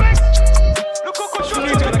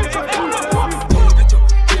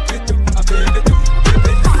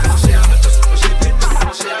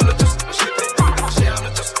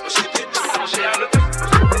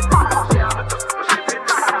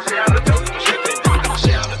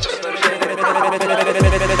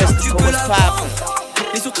 Tu peux la prendre,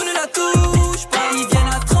 mais surtout ne la touche pas, ils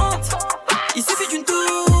viennent à 30. Il suffit d'une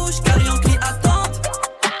touche, car en clé attente.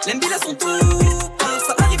 L'embile à son tour,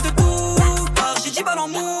 ça arrive de tout part. J'ai 10 balles en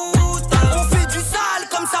moutarde. On fait du sale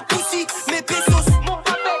comme ça poussi, mes pesos.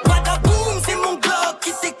 Badaboum, c'est mon glock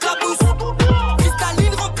qui t'éclabousse.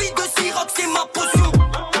 Cristalline remplie de siroc, c'est ma potion.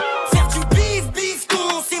 Faire du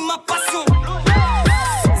bifton, c'est ma passion.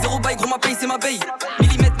 Zéro bail, gros ma paye, c'est ma baye.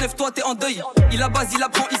 Millimètre 9, toi t'es en deuil. Il a base, il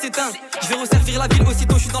apprend, il s'éteint. Je vais resservir la ville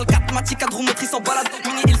aussitôt, je suis dans le 4 Matic, 4 roues motrices en balade.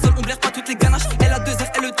 Mini et le sol, on blaire pas toutes les ganaches. Elle a 2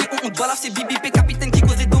 F, LET, on te balafre, c'est BBP, capitaine qui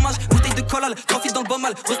cause des dommages. Bouteille de collal, 3 fils dans le bon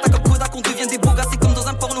mal. Rosta comme Kodak, deviennent des beaux gars, c'est comme dans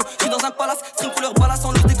un porno. Je suis dans un palace, string couleur balasse,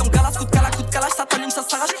 en lourdé comme galas, coup de calage, ça t'allume, ça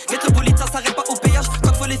s'arrache. Get le bolide, ça s'arrête pas au péage.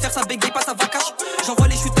 Quand faut les faire, ça bégaye pas, ça va cache. J'envoie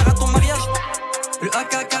les shooters à ton mariage. Le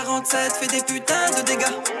AK-47 fait des putains de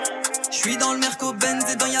dégâts. J'suis dans le Merco Benz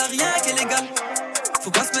et dans y'a rien qui est légal.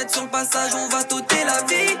 Faut pas se mettre sur le passage, on va t'ôter la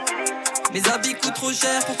vie. Mes habits coûtent trop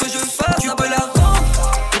cher pour que je fasse. Tu peux la vendre,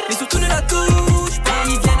 mais surtout ne la touche pas.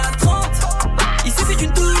 Ils viennent à 30, il suffit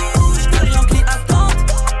d'une touche. Carré en clé attente,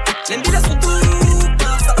 les billes sont tout.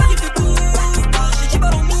 Ça arrive de tout, j'ai 10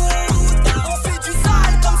 balles en mou. On fait du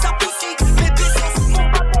sale comme ça poussy. Mes baisers sont mon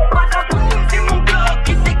patron. C'est mon bloc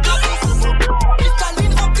qui t'éclate.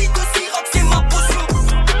 Cristalline remplie de sirop, c'est ma potion.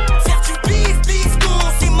 Faire du bif, non,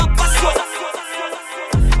 c'est ma passion.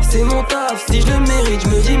 C'est mon taf, si je le mérite, je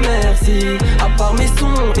me dis merci. À part mes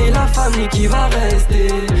sons et la famille qui va rester.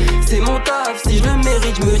 C'est mon taf, si je le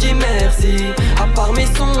mérite, je me dis merci. À part mes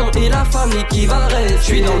sons et la famille qui va rester. Je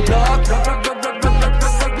suis dans le bloc,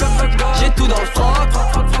 j'ai tout dans le froc.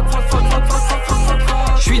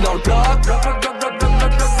 Je suis dans le bloc,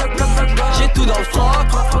 j'ai tout dans le froc.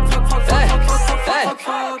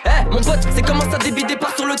 Mon pote, c'est comment ça débit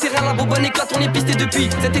départ sur le terrain. La bonbonne éclate, on est pisté depuis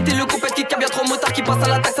cet été. Le compète qui cabia trop motard qui passe à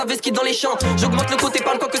l'attaque, ça vesquille dans les champs. J'augmente le côté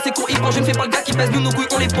parle quoi que c'est con. Il prend, je ne fais pas le gars qui pèse, nous nos couilles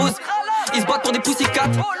on les pose. Ils se battent pour des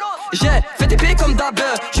poussicates. J'ai fait des pays comme d'hab.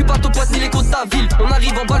 J'suis pas ton pote ni les côtes de ta ville. On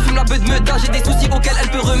arrive en balle, fume la beuh de Meda. J'ai des soucis auxquels elle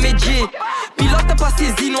peut remédier. Pilote t'as pas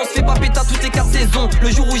saisi, non on se fait pas péter à toutes les 4 saisons. Le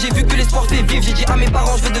jour où j'ai vu que l'espoir fait vivre, j'ai dit à mes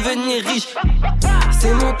parents je veux devenir riche.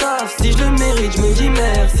 C'est mon taf, si je le mérite, je me dis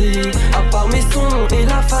merci. À part mes sons et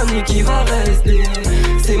la famille qui va rester.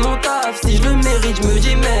 C'est mon taf, si je le mérite, je me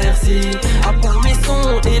dis merci. À part mes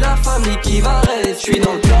sons et la famille qui va rester. J'suis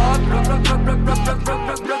dans le bloc,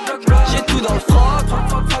 j'ai tout dans le froc.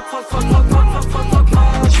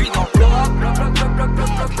 J'suis dans le bloc,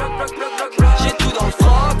 j'ai tout dans le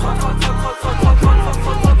froc.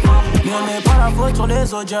 Mais on n'est pas la faute sur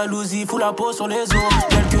les autres, jalousie fout la peau sur les os.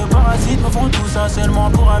 Quelques parasites me font tout ça seulement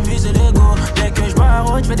pour amuser l'ego. Dès que je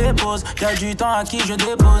barre, je fais des pauses, y'a du temps à qui je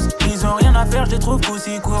dépose. Ils ont rien à faire, je les trouve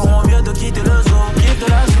coussi, courront mieux de quitter le zoo. Quitte de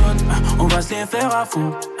la zone, on va se les faire à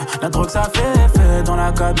fond. La drogue ça fait effet, dans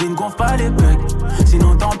la cabine gonfle pas les pecs.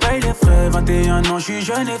 Sinon t'en payes les frais, 21 ans je suis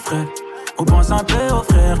jeune et frais. On pense un peu aux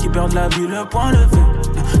frères qui perdent la vue, le point levé.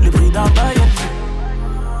 Le prix d'un bail au prix.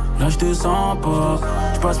 Là je te sens pas,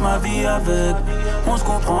 je passe ma vie avec. On se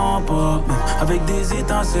comprend pas, avec des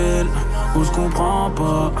étincelles. On se comprend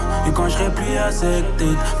pas, et quand je serai plus à cette tête,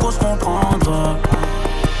 qu'on se comprendra.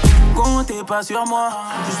 Comptez pas sur moi,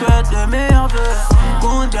 je souhaite le meilleur vœu.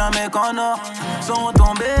 Combien mecs en or sont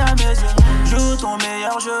tombés à mes yeux. Joue ton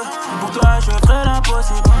meilleur jeu, pour toi je ferai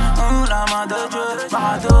l'impossible. La main de Dieu,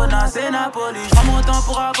 Maradona c'est Napoli. J'prends mon temps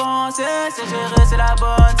pour avancer, c'est gérer, c'est la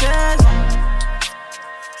bonne saison.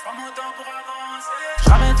 J'prends mon temps pour avancer.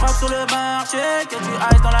 J'ramène frappe sur le marché, que tu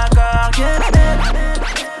ailles dans la carrière.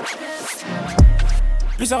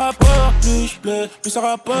 Plus ça rapporte, plus je plais. Plus ça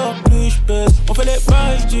rapporte, plus je pèse. On fait les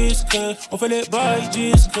bails discrets, on fait les bails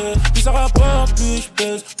discrets. Plus ça rapporte, plus je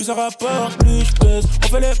pèse. Plus ça rapporte, plus je pèse. On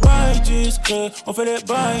fait les bails discrets, on fait les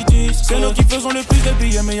bails discrets. C'est nous qui faisons le plus de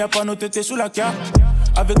billets, mais y'a pas nos tétés sous la carte.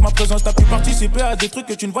 Avec ma présence, t'as pu participer à des trucs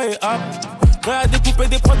que tu ne voyais pas. Prêt à découper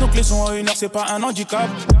des prods, donc les sons en 1 heure, c'est pas un handicap.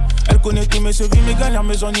 Elle connaît tous mes sevis, mes galères,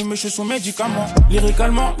 mes ennuis, mais je suis sous médicaments.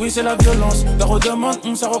 Lyricalement, oui, c'est la violence. La redemande,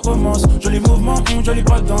 ça recommence. Joli mouvement, jolie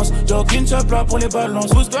pas de danse. J'ai aucune seule plat pour les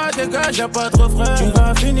balances. Pousse-toi, dégage, y'a pas trop frais. Tu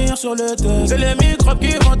vas finir sur le texte. C'est les microbes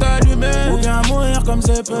qui vont t'allumer. Ou bien mourir comme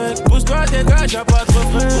ces pecs. Pousse-toi, dégage, y'a pas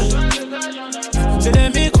trop frais. C'est les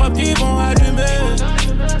microbes qui vont allumer.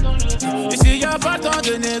 Ici, y'a pas le temps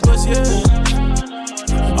de négocier.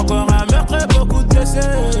 Encore un meurtre et beaucoup de blessés.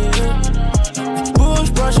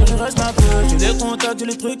 Bouge pas, chérie, reste un peu. J'ai les contacts, j'ai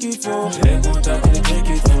les trucs qu'il faut. J'ai les contacts, j'ai les trucs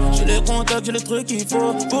qu'il faut. J'ai les contacts, j'ai les trucs qu'il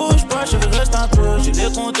faut. Bouge pas, chérie, reste un peu. J'ai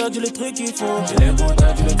les contacts, j'ai les trucs qu'il faut. J'ai les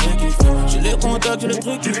contacts, j'ai les trucs qu'il faut. J'ai les contacts, j'ai les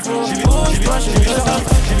trucs qu'il faut. Bouge pas, chérie, reste un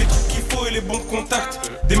peu. J'ai les trucs qu'il faut et les bons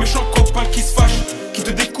contacts. Des méchants copains qui se fâchent, qui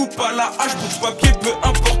te découpent à la hache pour du papier, peu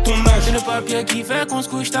importe ton âge. C'est le papier qui fait qu'on se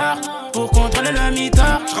couche tard, pour contrôler le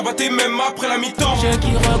mitard. Je rabattais même après la mi-temps. J'ai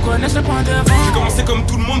qui reconnaissent le point de vente. J'ai commencé comme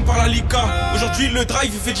tout le monde par la Lika. Aujourd'hui le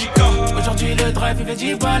drive il fait 10K. Aujourd'hui le drive il fait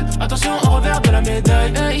 10 balles. Attention au revers de la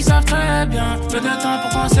médaille. Et ils savent très bien, peu de temps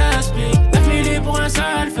pour qu'on s'explique. 9 millis pour un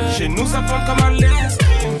seul fait. Chez nous ça plante comme un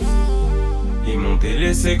l'escrime. Ils m'ont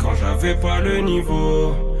délaissé quand j'avais pas le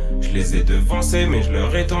niveau. Je les ai devancés mais je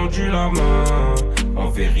leur ai tendu la main. En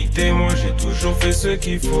vérité moi j'ai toujours fait ce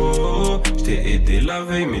qu'il faut. Je t'ai aidé la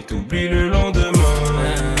veille mais t'oublies le lendemain.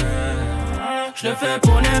 Je le fais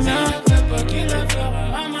pour les miens.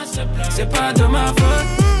 C'est pas de ma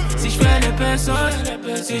faute. Si je fais les pesos,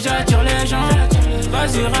 si j'attire les gens,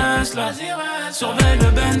 vas-y reste là, surveille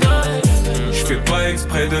le bendo. Je fais pas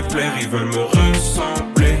exprès de plaire, ils veulent me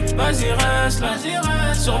ressembler. Vas-y reste là,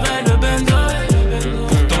 surveille le bendo.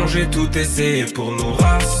 Pourtant j'ai tout essayé pour nous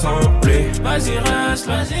rassembler. Vas-y reste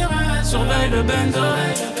là, surveille le bendo.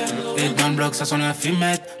 Et dans le bloc ça sent la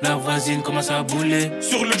fumette, la voisine commence à bouler.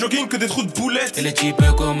 Sur le jogging que des trous de boulettes. Et les types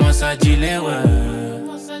commencent à dealer,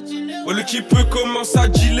 Ouais, le type commence à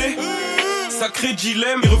dealer. Sacré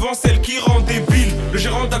dilemme, il revend celle qui rend débile. Le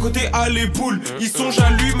gérant d'à côté a les boules. Ils songent à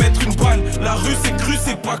lui mettre une balle. La rue c'est cru,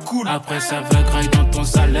 c'est pas cool. Après ça veut grailler dans ton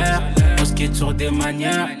salaire. On se quitte sur des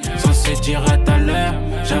manières, sans se dire à tout à l'heure.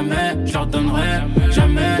 Jamais je leur donnerai,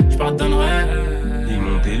 jamais je pardonnerai. Ils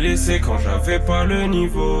m'ont délaissé quand j'avais pas le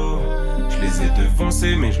niveau. Je les ai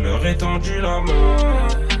devancés mais je leur ai tendu la main.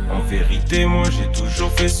 En vérité moi j'ai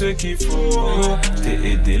toujours fait ce qu'il faut.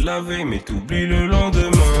 T'ai aidé la veille mais t'oublies le lendemain.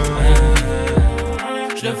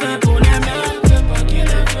 Je le fais pour les miens, je veux pas qu'ils les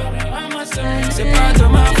fassent ramasser. C'est pas de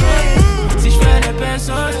ma faute, si je fais les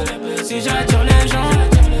pesos, si j'attire les gens,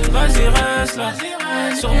 vas-y reste là,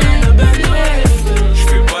 surveille le bendo. Je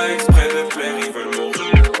fais pas exprès de plaire, ils veulent me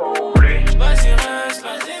ressembler. Vas-y reste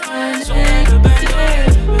là, surveille le bendo.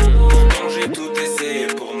 Pourtant j'ai tout essayé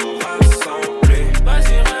pour nous rassembler.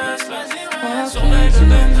 Vas-y reste là, surveille le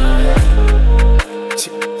bendo.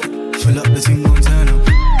 Pull up the thing on turn up.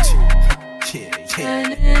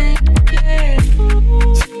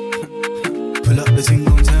 Pull up the thing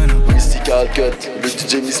on turn up. Mystical Cut, le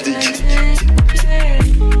DJ Mystique.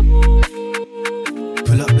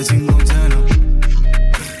 Pull up the thing on turn up.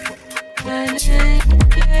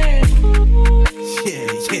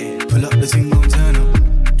 Yeah. Pull up the thing on turn up.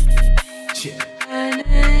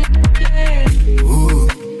 Ooh,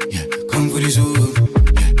 yeah. Come for this ooh.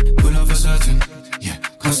 Yeah. Pull up for certain. Yeah.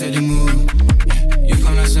 Can't say the mood. Yeah. You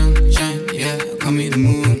come like sunshine. Yeah. Come meet the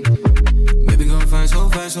moon. Baby girl fine, so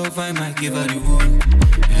fine. Might give her the wood.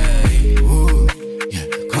 Yeah. Ooh, yeah.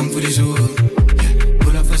 Come for this ooh. Yeah.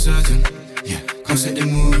 Pull up for certain. Yeah. Can't say the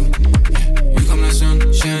mood. Yeah. You come like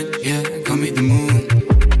sunshine. Yeah. Come meet the moon.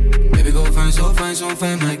 Baby girl fine, so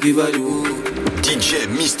fine. Might give her the wood. DJ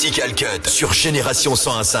Mystical Cut sur Génération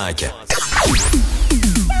 101.5.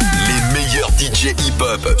 Les meilleurs DJ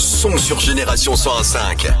hip-hop sont sur Génération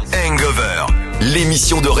 101.5. Hangover,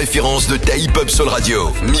 l'émission de référence de ta hip-hop soul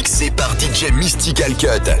radio. Mixée par DJ Mystical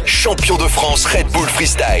Cut, champion de France Red Bull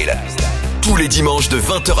Freestyle. Tous les dimanches de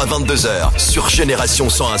 20h à 22h sur Génération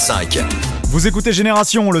 101.5. Vous écoutez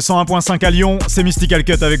Génération, le 101.5 à Lyon, c'est Mystical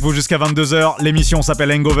Cut avec vous jusqu'à 22h. L'émission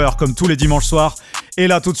s'appelle Hangover comme tous les dimanches soirs. Et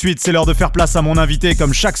là tout de suite, c'est l'heure de faire place à mon invité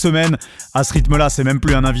comme chaque semaine. À ce rythme-là, c'est même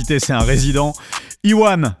plus un invité, c'est un résident.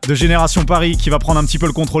 Iwan de Génération Paris qui va prendre un petit peu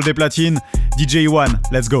le contrôle des platines. DJ Iwan,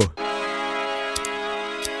 let's go.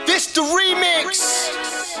 This the remix.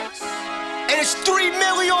 And it's 3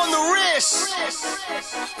 million on the wrist.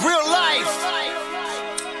 Real life.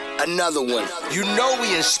 Another one. You know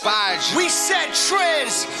we inspired you. We set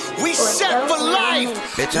trends. We set for life.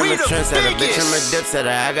 Bitch, I'm we a the trendsetter. biggest. Bitch, I'm a dip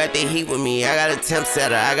setter. I got the heat with me. I got a temp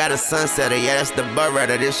setter. I got a sunsetter. Yeah, that's the butt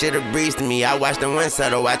rider. This shit a breeze to me. I watched the wind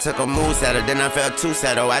settle. I took a mood setter. Then I felt two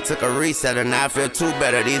settle. I took a resetter. Now I feel two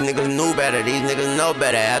better. These niggas knew better. These niggas know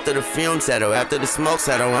better. After the fume settle. After the smoke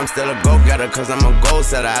settle. I'm still a go-getter. Cause I'm a goal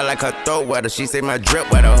setter. I like her throat wetter. She say my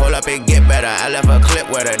drip wetter. Hold up and get better. I left her clip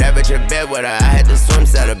with her. That bitch in bed with her. I had to swim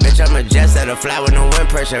setter. Bitch, I'm a jet setter. Fly with no wind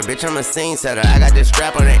pressure. Bitch, I'm a scene setter. I got this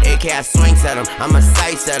strap on the AK. I swing set 'em. I'm a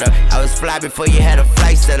sight setter. I was fly before you had a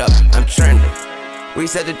flight set up. I'm trending. We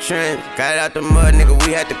set the trend. Got it out the mud, nigga.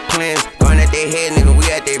 We had to cleanse. Going at their head, nigga.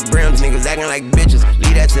 We at their brims. Niggas acting like bitches.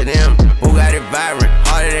 Leave that to them. Who got it vibrant?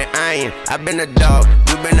 Harder than iron. I been a dog.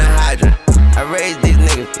 You been a hydrant. I raised these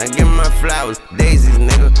niggas. I give 'em my flowers. Daisies,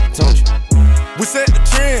 nigga. Don't you? We set the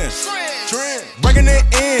trends. Bringing it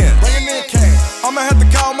in. I'ma have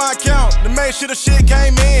to call my account to make sure the shit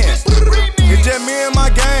came in. It's just me and my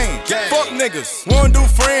gang. Fuck niggas, wanna do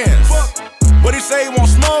friends. What he say, he want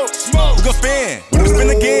smoke? We gon' spin, we gon' spin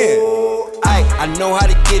again. I know how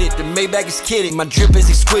to get it, the Maybach is kidding. My drip is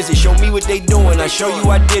exquisite, show me what they doing. I show you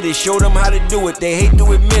I did it, show them how to do it. They hate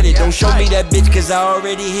to admit it, don't show me that bitch cause I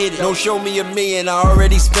already hit it. Don't show me $1 million, I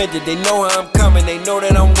already spent it. They know how I'm coming, they know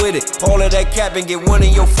that I'm with it. All of that cap and get one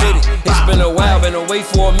in your fitted. It's been a while, been away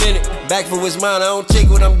for a minute. Back for what's mine, I don't take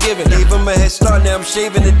what I'm giving. Gave him a head start, now I'm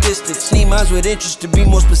shaving the distance. Need minds with interest to be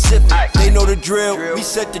more specific. They know the drill, we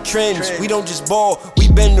set the trends. We don't just ball, we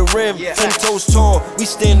bend the rim. 10 toes tall, we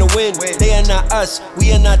stand to win. They are not us,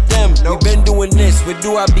 we are not them. We been doing this, where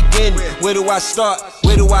do I begin? Where do I start?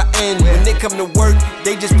 Where do I end? When they come to work,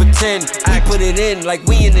 they just pretend. We put it in like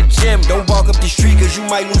we in the gym. Don't walk up the street cause you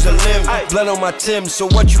might lose a limb. Blood on my Tim, so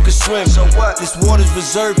what, you can swim. So what? This water's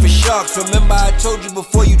reserved for sharks. Remember I told you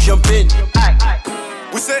before you jump in.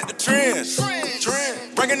 We set the trends,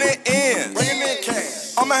 bringing it in,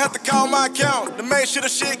 cash. I'ma have to call my account to make sure the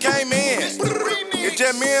shit came in. It's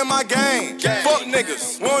just me and my gang. Fuck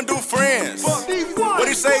niggas, we don't do friends. What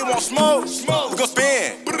he say, he want smoke? We gon'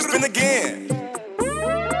 spin again.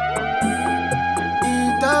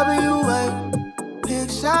 NWA,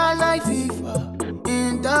 big shot like FIFA.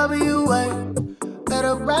 NWA,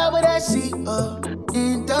 better ride with that seat up.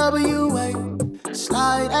 NWA,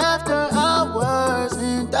 slide after hours.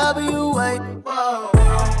 NWA,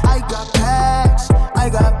 I got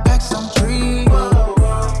packs, I'm dreaming.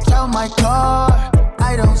 Tell my car,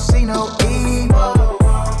 I don't see no evil.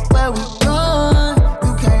 Where we going,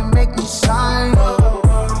 you can't make me sign.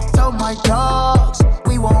 Tell my dogs,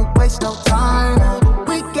 we won't waste no time.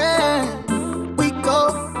 Weekend, we go.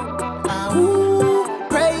 Now ooh,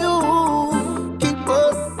 pray you keep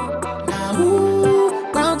up. Now ooh,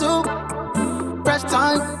 round two, press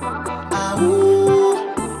time. Now ooh,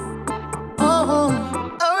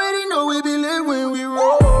 already know we be lit when we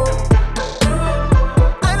roll.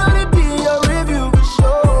 I know they be your review for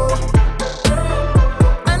sure.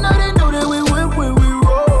 I know they know that we win when we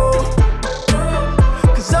roll.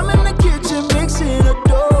 Cause I'm in the kitchen mixing the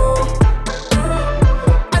dough.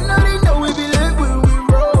 I know they know we be lit when we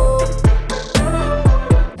roll.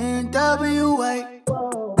 NWA,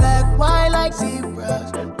 black, white like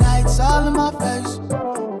zebras, lights all in my face.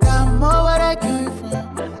 Got more where that came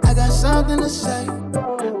from. I got something to say.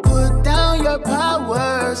 Put down your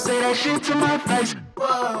power, say that shit to my face.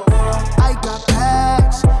 Whoa. I got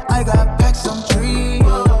packs, I'm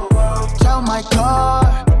dreaming. Tell my car,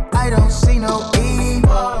 I don't see no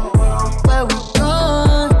evil. Where we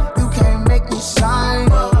going, you can't make me sign.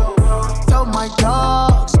 Tell my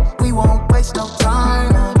dogs, we won't waste no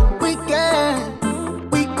time. Weekend,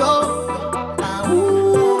 we go. Now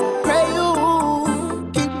ooh, pray you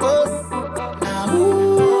keep up. Now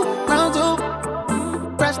ooh, round two,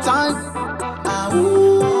 press time. Now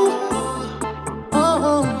ooh,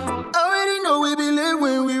 already know we be lit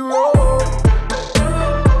when we roll.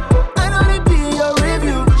 I know they be your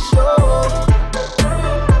review for sure.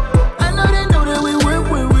 I know they know that we win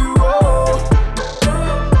when we roll.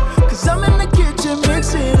 Cause I'm in the kitchen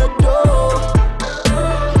mixing the dough.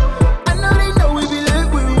 I know they know we be lit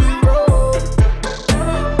when we roll.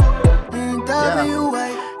 NWA.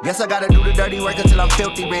 Guess I gotta do the dirty work until I'm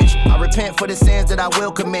filthy rich. I repent for the sins that I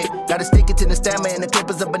will commit. Gotta stick it to the stammer and the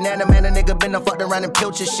clippers of banana man. A nigga been done fucked around and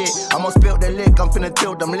pilched your shit. Almost spilled the lick, I'm finna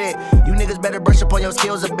tilt, I'm lit. You niggas better brush up on your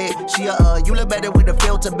skills a bit. She you look better with a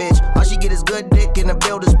filter, bitch. All she get is good dick and a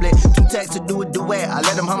builder split. 2 texts to do a duet, I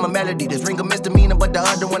let him hum a melody. This ring a misdemeanor, but the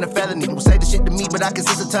other one a felony. Don't say the shit to me, but I can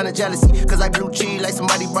sense a ton of jealousy. Cause I grew cheese like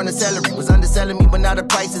somebody brought a celery. Was underselling me, but now the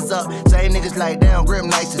price is up. Same niggas like, damn, grip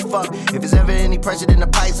nice as fuck. If it's ever any pressure, then the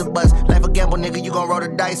price will bust. Life a gamble, nigga, you gon' roll the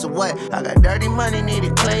dice or what? I got dirty money, need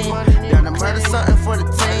it clean. Down to murder something for the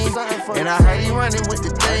team. And I heard he running with the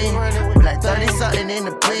thing. With like 30 something in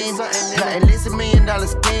the beam. Plotting list $1 million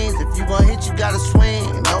schemes. If you gon' hit, you gotta swing.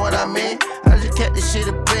 You know what I mean? I just kept this shit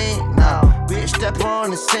a beam. Now, bitch, step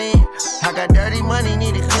on the scene. I got dirty money,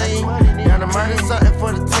 need it clean. Down to murder something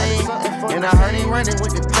for the team. And I heard he running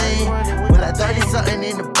with the thing. With like 30 something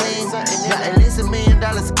in the beam. Plotting list $1 million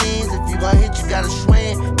schemes. If you gon' hit, you gotta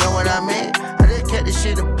swing. Know what I mean? I just kept this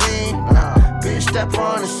shit a beam. Bitch, step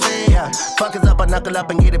on the scene. Yeah, fuck us up, I knuckle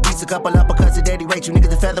up and get a piece, a couple up because the daddy rate. You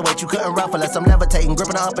niggas a featherweight, you couldn't ruffle us. I'm levitating,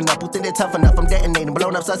 gripping her up and up. Who think they tough enough? I'm detonating,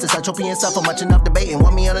 blown up substance. I trophy and suffer, much enough debating.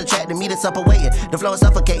 Want me on the track to meet us up and waiting. The flow is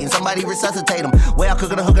suffocating, somebody resuscitate them. Way out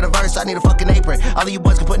cooking a hook in a verse, I need a fucking apron. All of you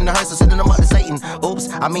boys can put in the hearse, so sending them up to Satan. Oops,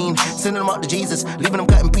 I mean, sending them up to Jesus, leaving them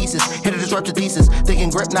cut in pieces. Here to disrupt your thesis,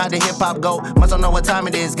 thinking grip, not the hip hop go. Must don't know what time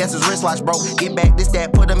it is, guess his wristwatch broke. Get back, this,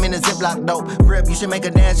 that, put them in a Ziploc dope. Grip, you should make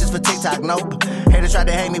a dance just for TikTok, nope. Haters tried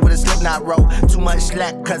to hang me with a slip knot rope. Too much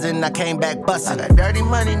slack, cousin, I came back bustin'. I got dirty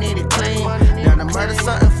money, need it clean. Down to murder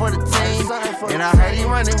something for the team. And I heard he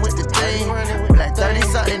running with the thing. With like 30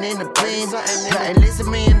 something in the beam. Plotting list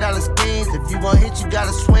 $1 million schemes. If you gon' hit, you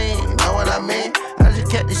gotta swing. You know what I mean? I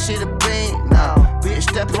just kept this shit a beam. Now, bitch,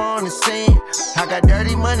 step on the scene. I got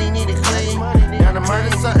dirty money, need it clean. Down to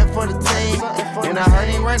murder something for the team. And I heard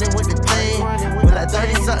he running with the thing. With like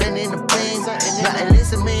 30 something in the beam. Plotting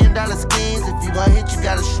list $1 million schemes. If you gon' hit, you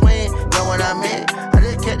gotta swing. Know what I mean? I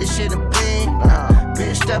just kept this shit a beam.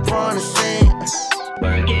 Bitch, step on the scene.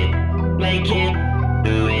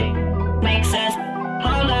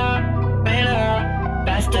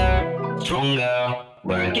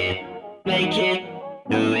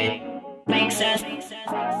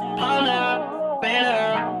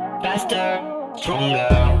 stronger.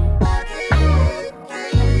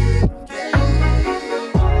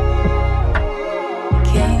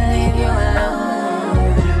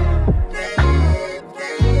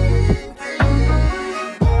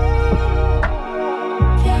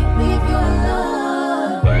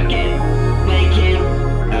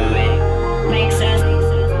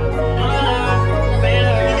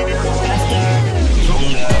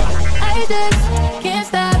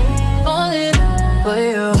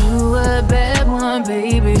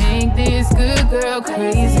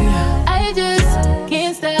 Crazy, I just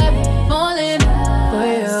can't stop falling for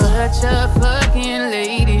you. Such a fucking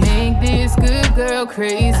lady, ain't this good girl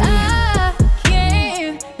crazy? I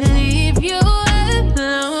can't leave you alone,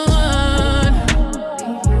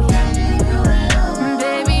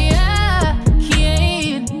 baby. I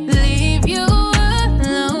can't leave you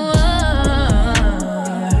alone.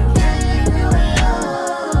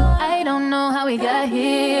 I don't know how we got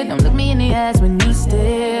here. Don't look me in the eyes when you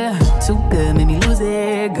stare. Too good, made me lose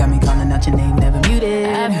it. Got me calling out your name, never muted.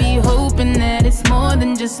 I be hoping that it's more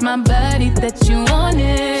than just my body that you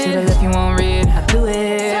wanted. Should've left you on red, I do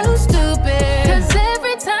it. So stupid, cause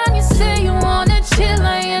every time you say you wanna chill,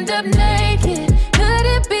 I end up naked. Could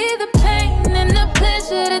it be the pain and the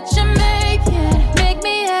pleasure that you're making? Make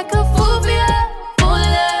me act a fool for you, full of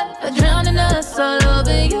love, drowning us all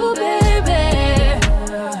over you, baby.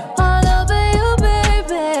 All over you,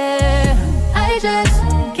 baby. I just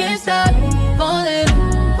stop falling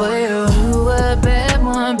for you. You a bad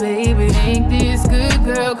one, baby. Ain't this good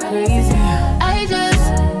girl crazy? I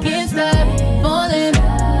just can't stop falling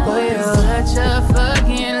for you. Such a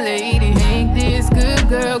fucking lady. Ain't this good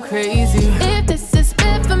girl crazy? If this is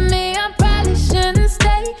bad for me, I probably shouldn't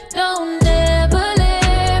stay. Don't ever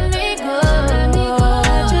let me go.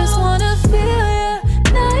 I just wanna feel you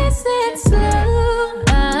nice and slow.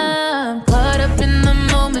 I'm caught up in the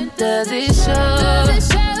moment. Does it show?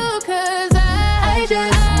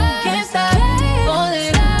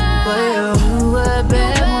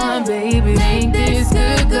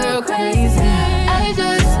 Crazy, I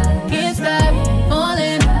just can't stop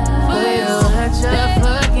falling for you. Such a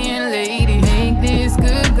fucking lady, ain't this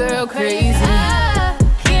good girl crazy? I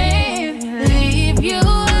can't leave you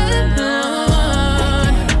alone,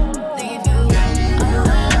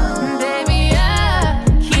 baby. I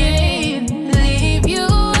can't leave you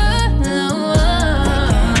alone.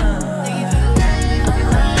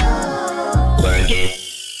 Work it,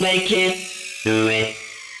 make it, do it,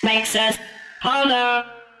 makes us harder.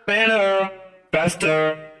 Better,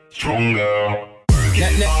 faster, stronger.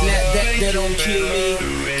 That don't kill me,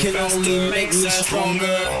 can only make me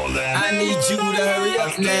stronger. I need you to hurry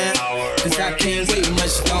up now, cause I can't wait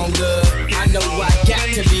much longer. I know I got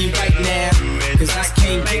to be right now, cause I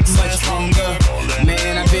can't get much longer.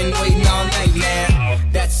 Man, I've been waiting all night now,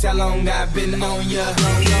 that's how long I've been on ya.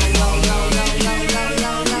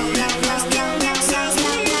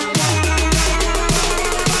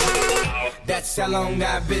 That's how long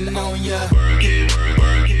I've been on ya. Work it,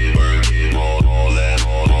 work it, work it, all that,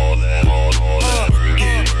 all that, all that. Work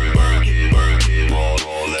it, work it, work it, all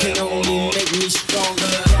that. Can only make me stronger.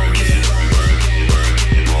 Work it, work it, work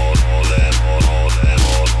it, all that, all that,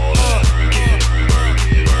 all that. Work it, work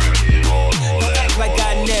it, work it, all that. Act like I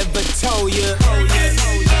never told ya.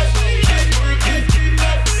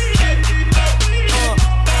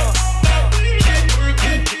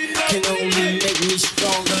 Can only make me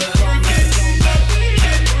stronger.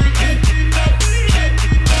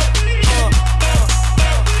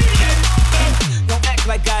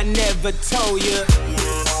 Like I never told you.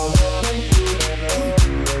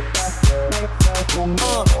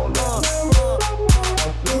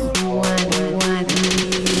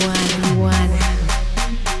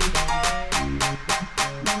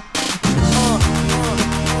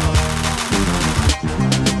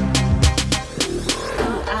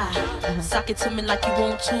 Sock it to me like you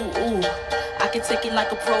want to. Ooh, I can take it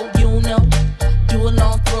like a pro, you know. Do a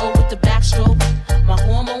long throw with the backstroke. My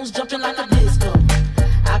hormones jumping like a disco.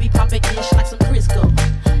 I be popping ish like some Crisco.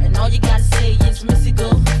 And all you gotta say is Missy go.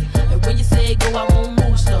 And when you say go, I won't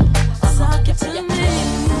move slow. Sock it to me.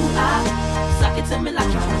 Sock it to me like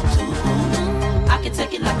you want to. I can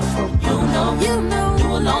take it like a pro, you know. Do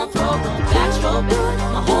a long throw, backstroke.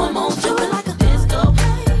 My hormones jumping like a disco.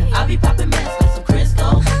 I be popping mess like some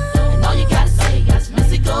Crisco. And all you gotta say is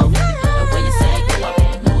Missy go. And when you say go, I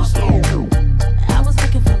won't move slow. I was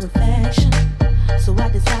looking for affection, so I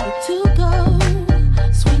decided to go.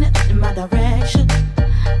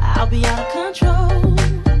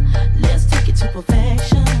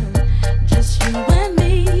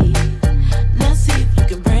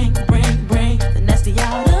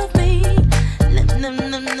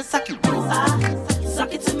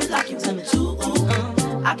 Suck it to me like you want me to.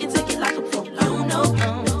 I can take it like a pro, you know.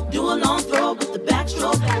 Do a long throw with the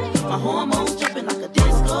backstroke. My hormones jumping like a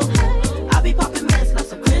disco. I be popping mess like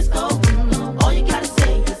some Crisco. All you gotta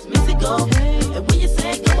say is miss it go. And when you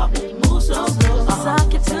say go, I make you move slow.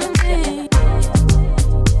 Suck it to me.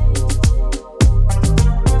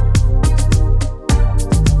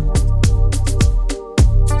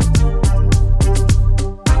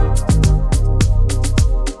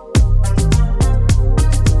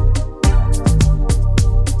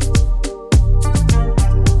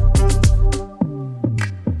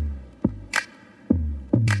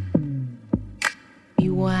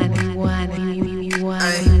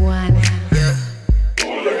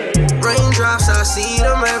 I see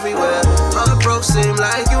them everywhere. Heartbroken seem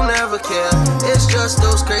like you never care. It's just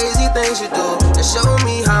those crazy things you do that show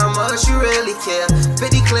me how much you really care.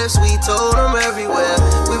 50 clips, we told them everywhere.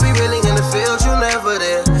 We be really in the field, you never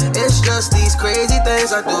there. It's just these crazy things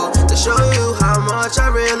I do to show you how much I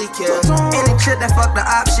really care. Any chick that fuck the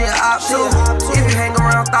op, she a op too. If you hang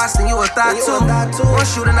around thoughts, then you a thought too. One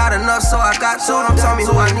shooting not enough, so I got two. Don't tell me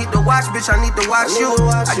who I need to watch, bitch, I need to watch you.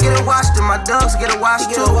 I get it washed and my dogs get it washed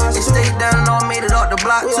too. They stayed down and all made it off the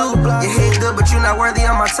block too. You hate good, but you not worthy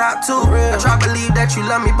of my top two. I try to believe that you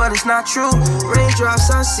love me, but it's not true. Raindrops,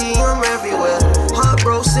 I see them everywhere.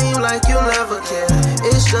 Heartbroken seem like you never care.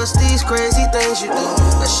 It's just these crazy things you do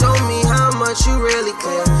that show me how much you really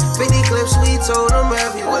care. 50 clips, we told them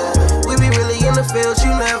everywhere. We be really in the field,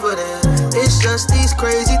 you never there. It's just these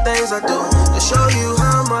crazy things I do to show you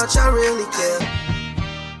how much I really care.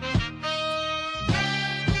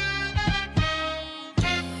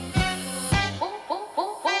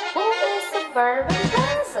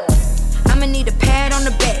 I'ma need a pad on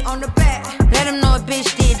the back. Let him know a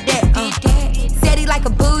bitch did that. Said he like a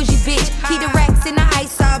bougie bitch. He the racks in the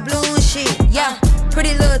ice all blue and shit. Yeah,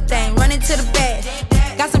 pretty little thing, running to the bag.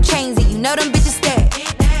 Got some chains and you know them bitches stack.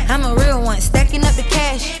 I'm a real one, stacking up the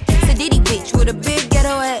cash. Sadiddy bitch with a big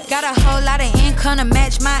ghetto ass. Got a whole lot of income to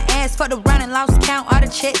match my ass. For the run and lost count, all the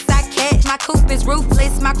checks I catch. My coupe is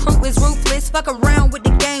ruthless, my crew is ruthless. Fuck around with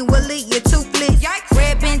the gang, we'll leave you toothless.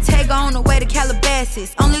 Red Bentayga on the way to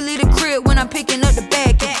Calabasas. Only leave the crib when I'm picking up the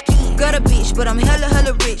bag. Got a bitch, but I'm hella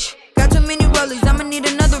rich. Got too many rollies, I'ma need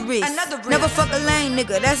another wrist. Never fuck a lame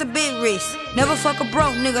nigga, that's a big risk. Never fuck a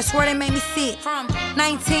broke nigga, swear they made me sick. From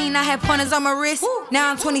 19, I had pointers on my wrist. Now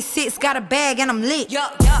I'm 26, got a bag and I'm lit.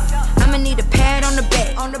 I'ma need a pad on the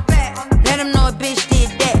back. Let him know a bitch did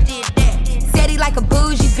that. Said he like a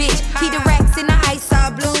bougie bitch. He the racks in the ice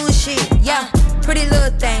all blue and shit. Yeah, pretty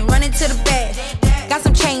little thing, running to the bag. Got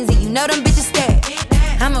some chains and you know them bitches stack.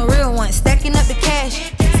 I'm a real one, stacking up the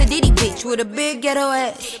cash. Sadiddy bitch with a big ghetto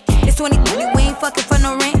ass. It's 2020, we ain't fucking for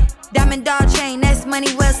no rent. Diamond dog chain, that's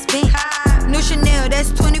money well spent. New Chanel,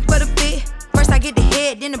 that's 20 for the fit. First I get the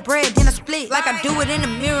head, then the bread, then I split. Like I do it in the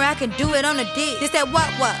mirror, I can do it on the dick. This that what?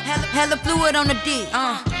 Hella fluid on the dick.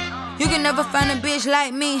 You can never find a bitch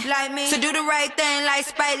like me. So do the right thing like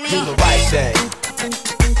Spike Lee. Do the right thing.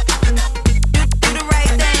 Do the right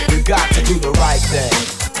thing. You got to do the right thing.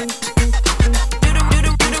 Do the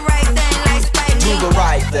right thing like Spike Lee. Do the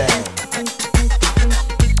right thing.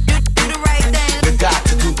 Do the right thing. You got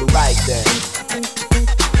to do the right thing. 1,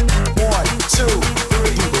 2,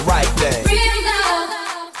 3. Do the right thing. Real love.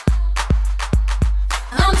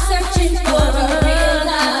 I'm searching for a real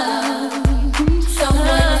love.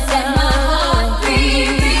 Someone to set my heart free.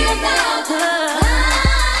 Real love.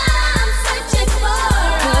 I'm searching for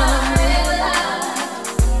a real love.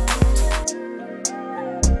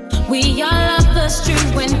 We are lovers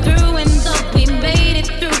true and through, and though we made it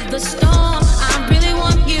through the storm, I really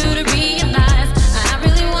want you to realize, I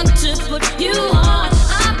really want to put you on.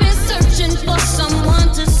 I've been searching for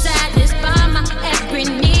someone to satisfy my every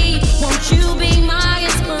need. Won't you be my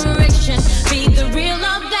inspiration? Be the real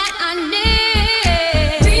love that I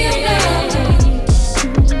need. Real love.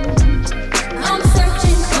 I'm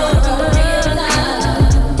searching for a real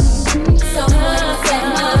love. Someone to set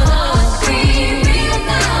my heart free. Real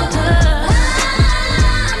love.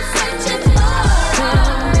 I'm searching for a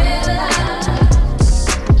real love.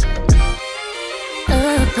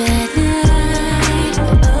 Up at night,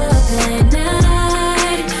 up at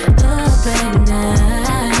night, up at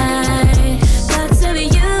night. God tell me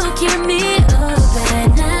you keep me up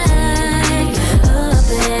at night, up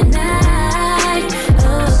at night,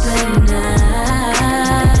 up at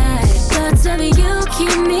night. God tell me you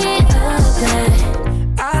keep me up at.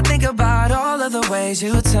 I think about all of the ways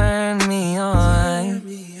you turn me on.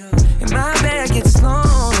 And my bed gets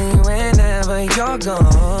lonely whenever you're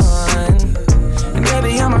gone. And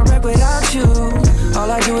baby, I'm a wreck without you. All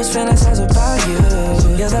I do is fantasize about you.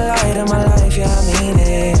 You're the light of my life, yeah, I mean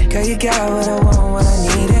it. Girl, you got what I want, what I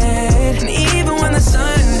needed. And even when the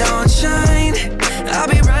sun don't shine, I'll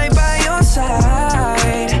be right by your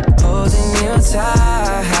side, holding you tight.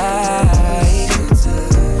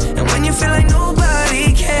 And when you feel like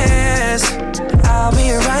nobody cares, I'll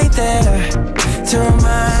be right there to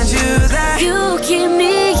remind you that you keep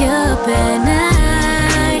me up at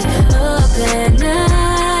night, up at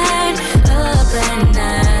night, up at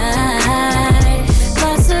night.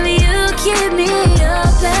 Thoughts of you keep me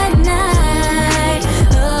up at night,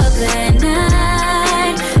 up at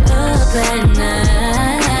night, up at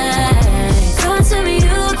night. Thoughts of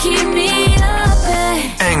you keep me up at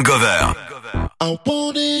Hangover. I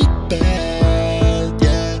want it bad,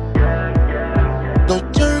 yeah. No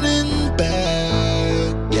turning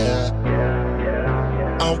back, yeah.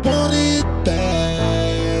 I want it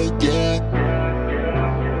bad, yeah.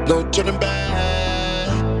 No turning back,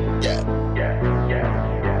 yeah.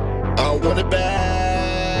 I want it bad.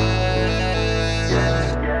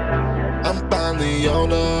 I'm finally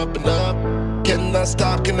on up and up. Cannot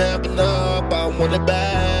stop, can have enough. I want it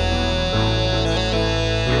bad.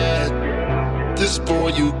 This boy,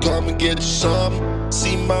 you come and get some.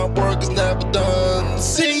 See, my work is never done.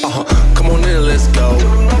 See, come on in, let's go.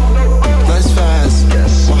 Nice fast,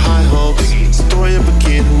 with high hopes. Story of a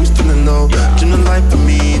kid who's feeling low. Dream the life for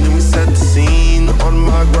me, then we set the scene. On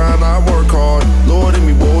my grind, I work hard. Lord, in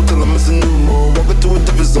me, whoa, till I'm missing new more. Walking to a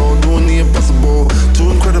different zone, doing the impossible. Too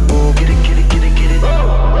incredible. Get it.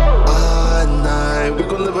 At night, we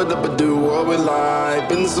gon' live it up and do what we like.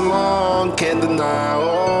 Been so long, can't deny.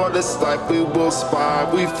 Oh, this life we will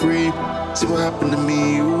survive, we free. See what happened to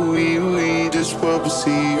me, ooh, just what we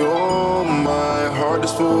see. Oh, my heart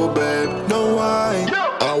is full, babe. No, I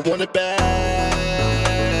want it bad.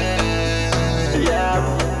 Yeah,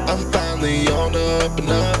 I'm finally on up and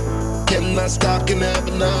up. Cannot stop, can have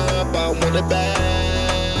enough. I want it bad.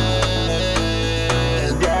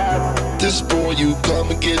 Yeah, this boy, you come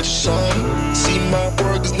and get your son. See, my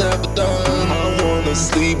work is never done. I wanna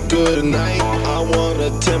sleep good at night. I want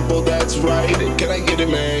a tempo that's right. Can I get it,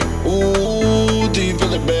 man? Ooh, do you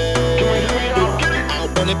feel it, man? I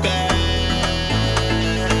want it bad.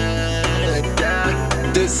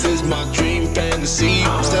 This is my dream fantasy.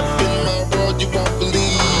 Step in my world, you won't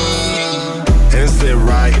believe. And it's lit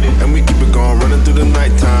right, and we keep it going, running through the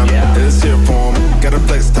nighttime. And it's here for 'em. Got a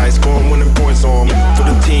flex tight, scoring winning points on 'em. For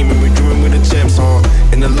the team, and we dreaming with the champs on.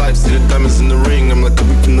 In the life, see the diamonds in the ring. I'm like a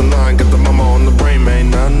beat from the line, got the mama on the brain,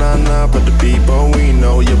 man. Nah, but the people we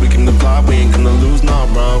know, yeah, we can fly, we ain't gonna lose, nah,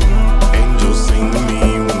 bro. Angels sing to me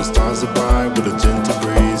when the stars are bright with a gentle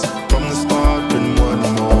breeze. From the start, been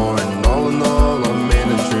wanting more, and all in all, I'm in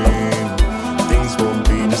a dream. Things won't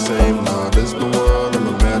be the same, nah, this the world I'm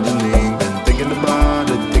imagining. Been thinking about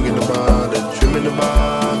it, dreaming about it.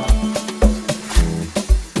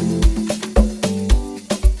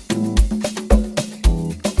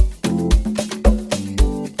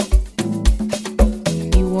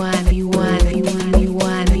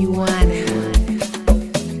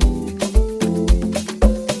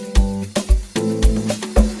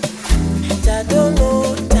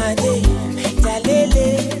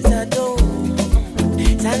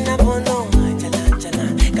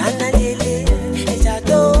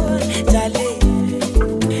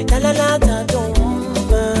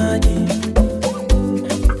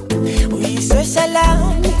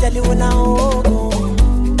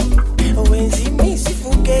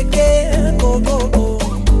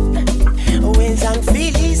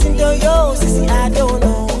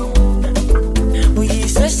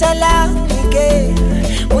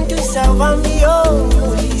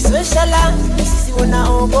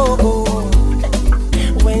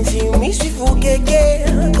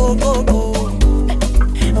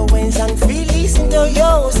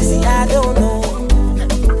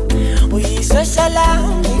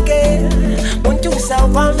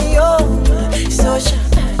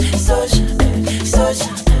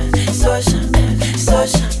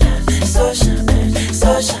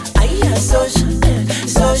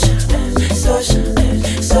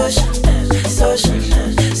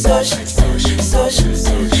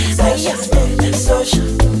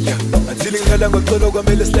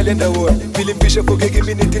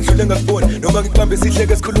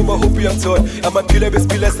 amaphila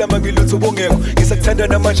besiphila sama ngilutho bongekho ngisakuthanda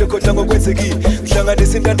namanje kodwa ngokwenzekile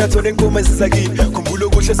ngihlanganisa indandatho nenkomo ezizakini khumbula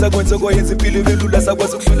kuhle sakwenza kwayenza impilo ibelula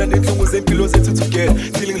sakwazi ukudlula nenhlungu zempilo zethu together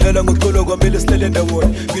feeling ngidlala ngokuqolo kwamele silele ndawona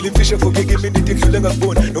phila imfisha fokeke iminiti ngidlule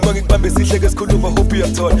ngakubona noma ngikubambe sihleke sikhuluma hope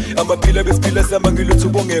uyakuthola amaphila besiphila sama ngilutho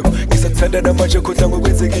ubongeko ngisakuthanda namanje khodla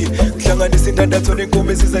ngokwenzekile kuhlanganisa indandatho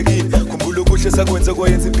nenkomo esizakile khumbula kuhle sakwenza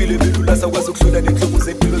kwayenza impilo ibelula sakwazi ukudlula nenhlungu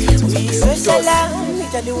zempilo zethu together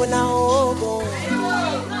nitaliona hobo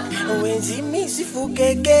wenza imisi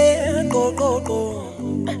fukeke qoqoqo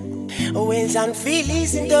wenza ngifeel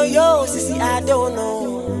izinto yo sisi I don't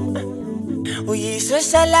know uyiswe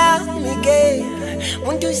salami ke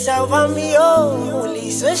muntu savami yo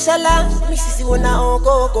uliswe salami sisi wona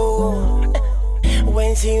ogogo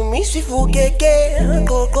wenza imisi fukeke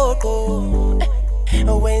qoqoqo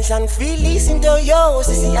wenza ngifeel izinto yo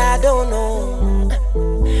sisi I don't know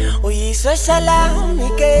uyiswe salami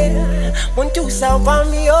ke muntu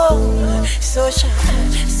savami yo sosha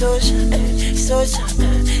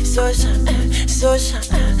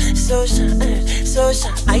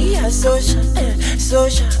aya sosha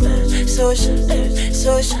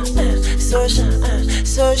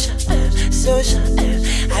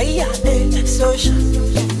aya sosha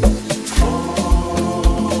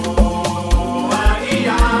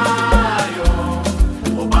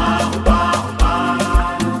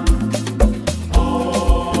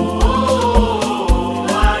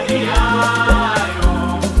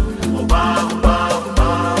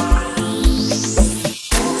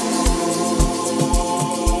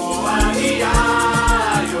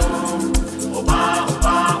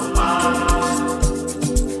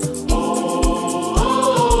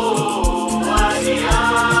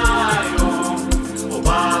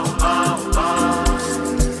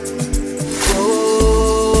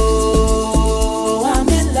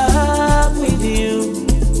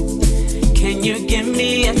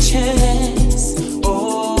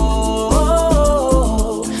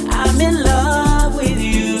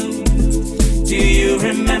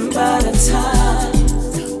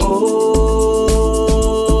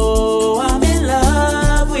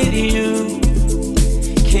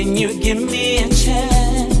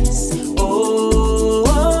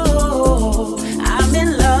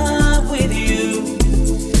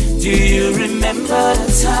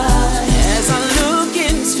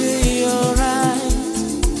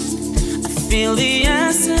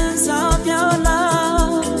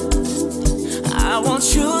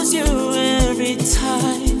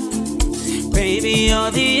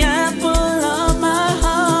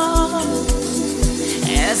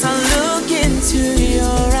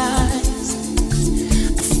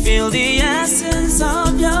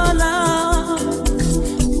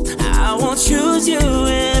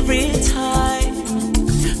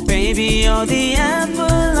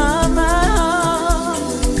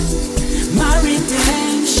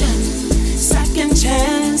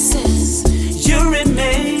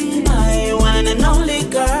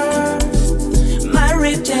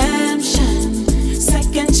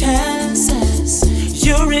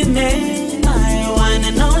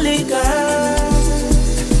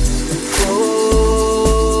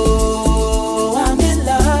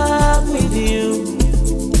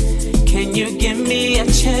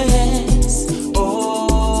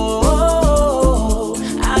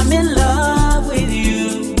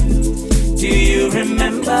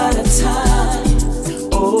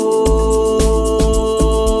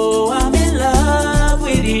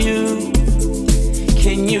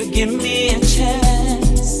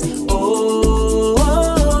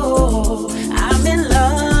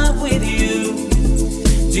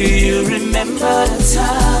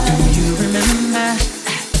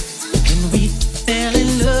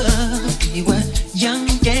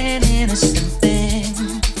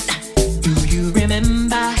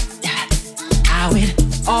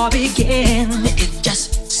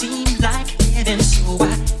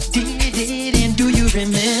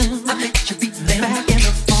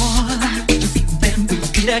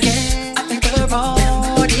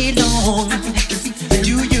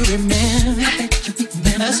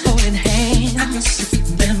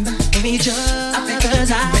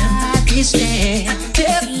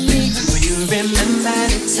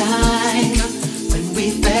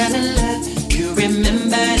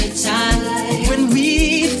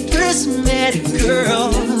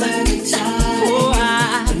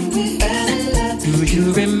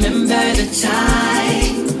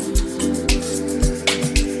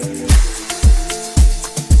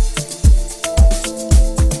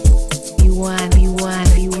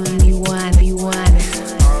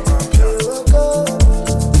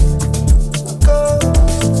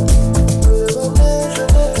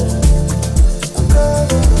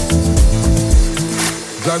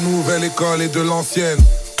De la nouvelle école et de l'ancienne.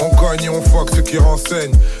 On cogne et on fuck ceux qui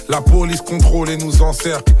renseignent. La police contrôle et nous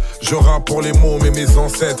encercle. Je rappe pour les mots mais mes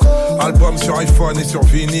ancêtres. Album sur iPhone et sur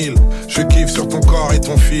vinyle. Je kiffe sur ton corps et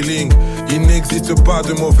ton feeling. Il n'existe pas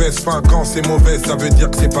de mauvaise fin. Quand c'est mauvais ça veut dire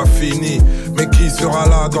que c'est pas fini. Mais qui sera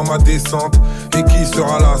là dans ma descente? Et qui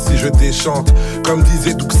sera là si je déchante? Comme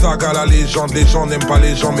disait Duxaga la légende. Les gens n'aiment pas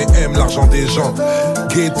les gens mais aiment l'argent des gens.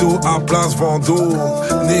 Ghetto à Place Vendôme.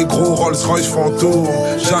 Négro Rolls Royce fantôme.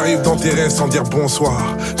 J'arrive dans tes rêves sans dire bonsoir.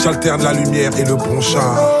 J'alterne la lumière et le bon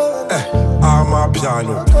char. À ma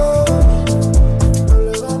piano.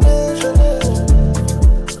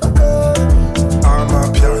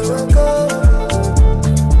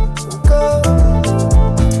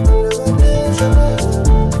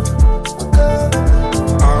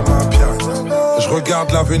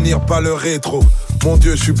 Regarde l'avenir, pas le rétro. Mon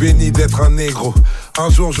Dieu, je suis béni d'être un négro. Un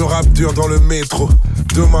jour je rappe dur dans le métro.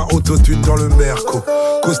 Demain autotune dans le Merco.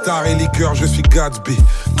 Costard et liqueur, je suis Gatsby.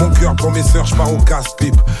 Mon cœur pour mes sœurs, je pars au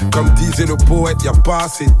casse-pipe. Comme disait le poète, y a pas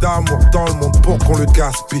assez d'amour dans le monde pour qu'on le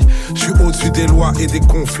gaspille. Je suis au-dessus des lois et des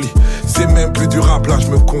conflits. C'est même plus du rap, là je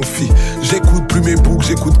me confie. J'écoute plus mes boucles,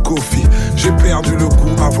 j'écoute Kofi. J'ai perdu le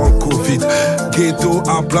goût avant le Covid. Ghetto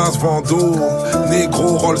à Place Vendôme.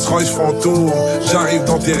 Négro Rolls Royce fantôme. J'arrive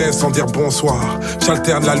dans tes rêves sans dire bonsoir.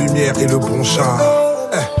 J'alterne la lumière et le bon char.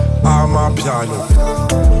 À ma piano.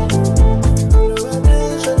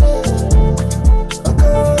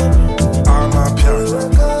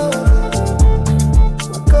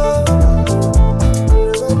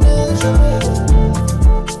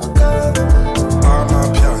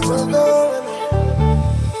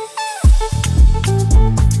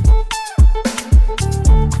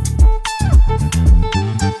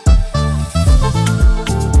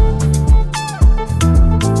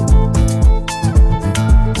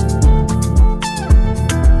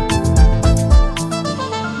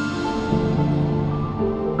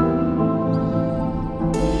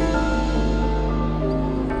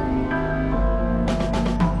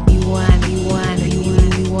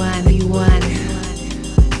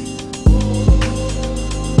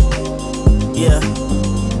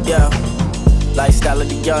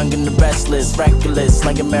 Young and the restless, reckless,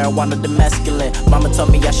 slinging marijuana to masculine. Mama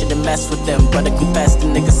told me I shouldn't mess with them, but I confessed the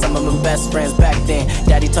niggas, some of my best friends back then.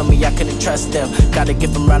 Daddy told me I couldn't trust them, gotta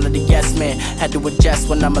give them round to the yes man. Had to adjust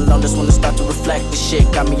when I'm alone, just wanna start to reflect. This shit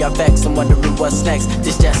got me all vexed, I'm wondering what's next.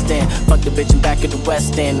 This just in, fuck the bitch and back at the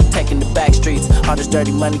West End. I'm taking the back streets, all this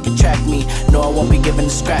dirty money can track me. No, I won't be giving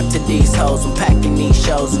the scrap to these hoes. I'm packing these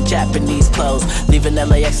shows in Japanese clothes, leaving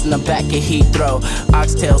LAX and I'm back at Heathrow.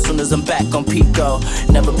 Oxtail soon as I'm back on Pico.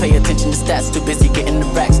 Never pay attention to stats, too busy getting the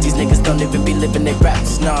racks. These niggas don't even be living their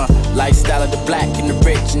raps, nah. Lifestyle of the black and the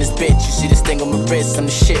rich and this bitch. You see this thing on my wrist, I'm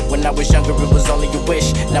the shit. When I was younger, it was only a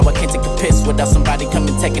wish. Now I can't take a piss without somebody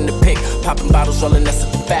coming taking the pic. Popping bottles, rolling us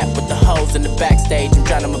at the fat with the hoes in the backstage. I'm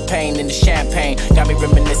drowning my pain in the champagne. Got me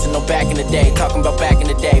reminiscing on back in the day. Talking about back in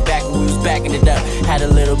the day, back when we was backing it up. Had a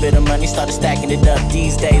little bit of money, started stacking it up.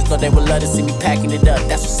 These days, Lord, they would love to see me packing it up.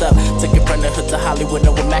 That's what's up. Took it from the hood to Hollywood,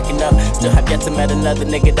 no, we're macking up. Still have yet to met another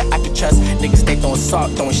nigga that I can trust. Niggas stay throwing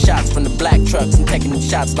salt, throwing shots from the black trucks and taking them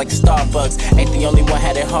shots like Starbucks. Ain't the only one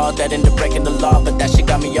had it hard that ended up breaking the law, but that shit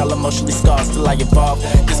got me all emotionally scarred. Still I evolve.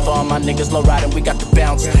 This for all my niggas low riding, we got the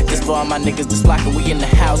bounce. This for all my niggas that's locking, we in the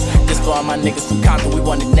house. This for all my niggas from Compton, we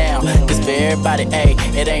want it now. This for everybody, ayy,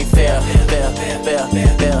 it ain't fair, fair, fair,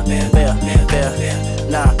 fair, fair, fair.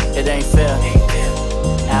 Nah, it ain't fair.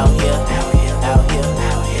 Out here, out here,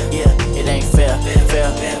 yeah, it ain't fair,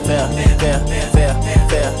 fair, fair, fair, fair,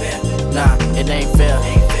 fair. Nah, it ain't fair.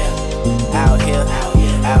 Out here,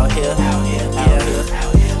 out here, yeah.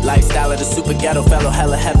 Lifestyle of the super ghetto fellow,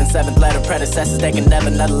 hella heaven, seventh letter predecessors. They can never,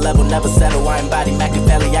 another level, never settle. I embody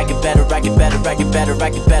Machiavelli, I get better, I get better, I get better, I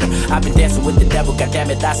get better. I've been dancing with the devil,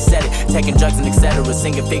 goddammit, I said it. Taking drugs and etc.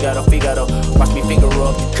 Singing Figaro, Figaro. Watch me finger roll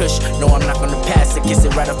up the kush. No, I'm not gonna pass it. Kiss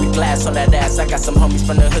it right off the glass on that ass. I got some homies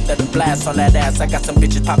from the hood that blast on that ass. I got some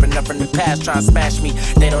bitches popping up from the past trying to smash me.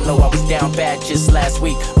 They don't know I was down bad just last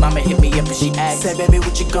week. Mama hit me up and she asked, said, baby,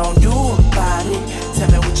 what you gon' do about it? Tell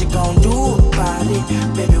me what you gon' do about it.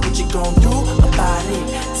 Baby, what you gon' do about it?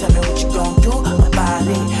 Tell me what you gon' do about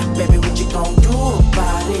it. Baby, what you gon' do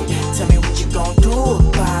about it? Tell me what you gon' do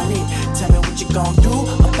about it. Tell me what you gon' do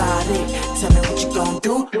about it. Tell me what you gon'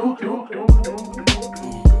 do.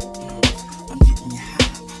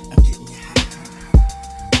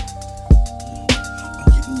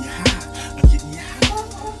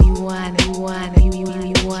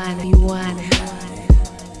 You want it.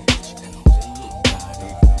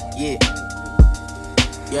 Yeah.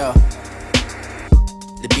 Yeah.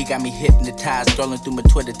 The beat got me hypnotized, scrolling through my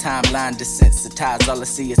Twitter timeline, desensitized. All I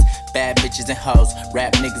see is bad bitches and hoes,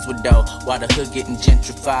 rap niggas with dough, while the hood getting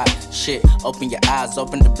gentrified. Shit, open your eyes,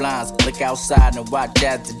 open the blinds, look outside and watch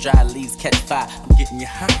jazz the dry leaves catch fire. I'm getting you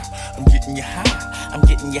high, I'm getting you high, I'm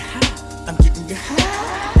getting you high, I'm getting you high.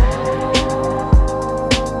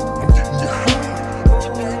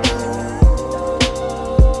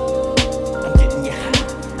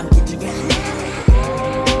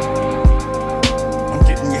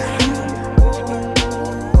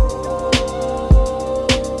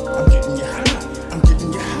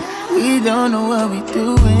 We don't know what we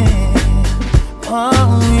doing.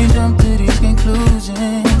 Oh, we jump to these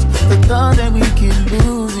conclusions. The thought that we could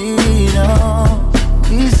lose it all.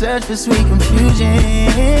 We search for sweet confusion.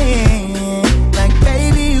 Like,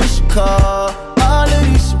 baby, you should call. All of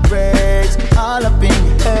these charades, all up in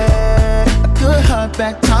your head. A good heart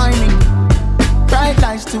back timing. Bright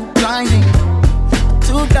lights too blinding.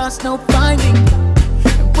 2 dots, no finding.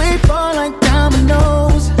 And we fall like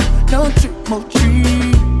dominoes. No trick, no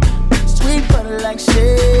treat. Sweet butter like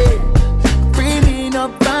shit. Free me, no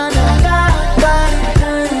binder.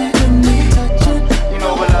 You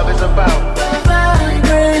know what love is about.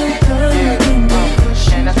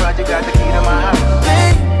 And that's why you got the key to my house.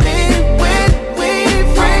 Baby, we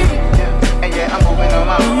free. And yeah, I'm moving on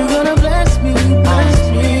out. You're gonna bless me with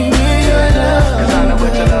your love. 'Cause I know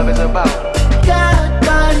what your love is about. God,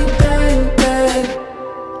 body, baby.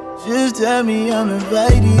 Just tell me I'm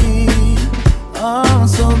invited. Oh, I'm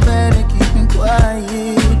so bad at keeping quiet.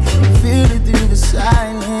 You feel it through the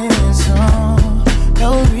silence. Oh, no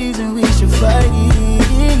reason we should fight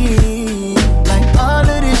it. Like all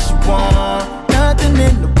of this you want, nothing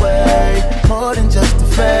in the way, more than just a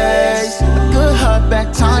face. Good heart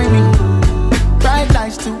back timing, bright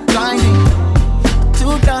lights too blinding.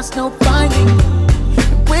 2 dots, no finding.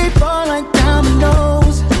 And we fall like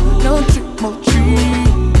dominoes, no trick, no treat.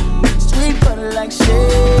 Sweet butter like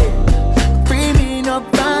shit. Up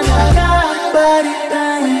on our body,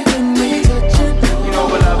 when we touch it. You know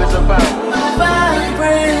what love is about.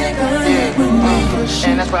 Vibrate, yeah.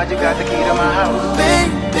 And that's why you got the key to my house.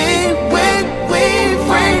 Baby, we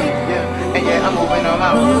free. Yeah, and yeah, I'm moving on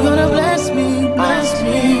out. You're gonna bless me with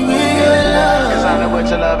your love. 'Cause I know what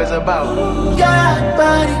your love is about. God,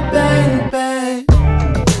 body, baby.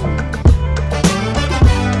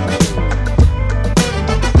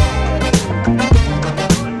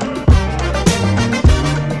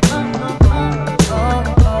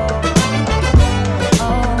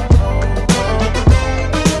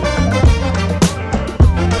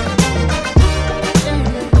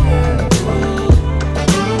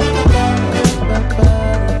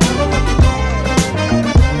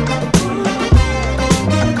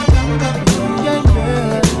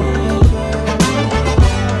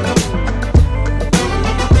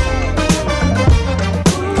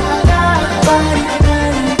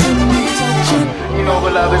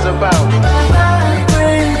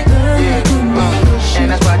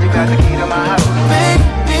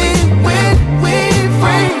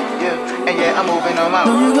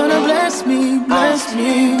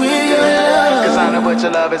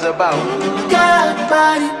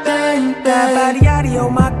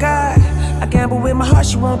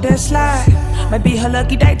 Might be her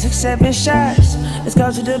lucky day, took 7 shots. Let's go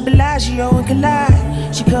to the Bellagio and collide.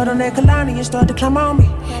 She cut on that Kalani and started to climb on me.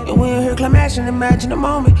 And when her climb action, imagine a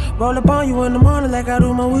moment. Roll up on you in the morning like I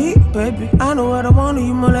do my weed, baby. I know what I want,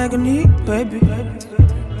 you more like a need, baby.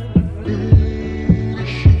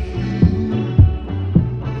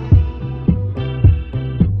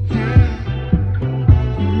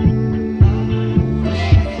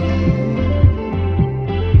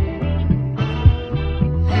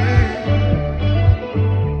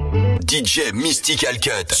 DJ Mystical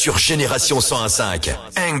Cut sur Génération 101.5.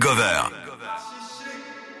 Hangover.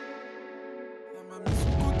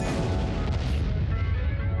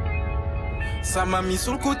 Ça m'a mis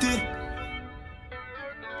sur le côté.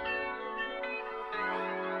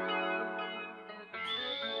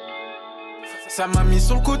 Ça m'a mis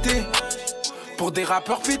sur le côté. Pour des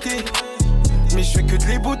rappeurs pétés. Mais je fais que de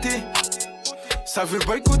les beautés. Ça veut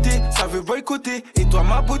boycotter. Et toi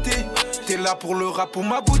ma beauté. T'es là pour le rap ou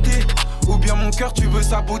ma beauté. Ou bien mon cœur tu veux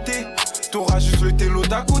saboter. T'auras juste le télo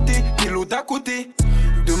d'à côté.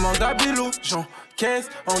 Demande à Bélo, j'encaisse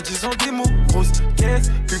en disant des mots. Grosse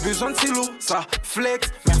caisse, plus besoin de silo. Ça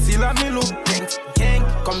flex, merci la mélo. Gang,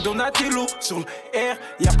 comme Donatello. Sur le R,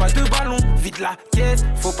 y'a pas de ballon. Vide la caisse,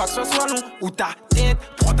 faut pas que ce soit long. Ou ta tête,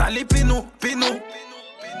 prends ta les pénaux.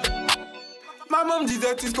 Maman me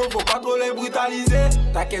disait Tisco, faut pas trop les brutaliser.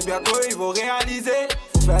 T'inquiète bientôt ils vont réaliser.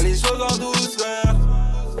 Faut faire les choses en douceur.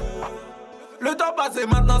 Le temps pas passé,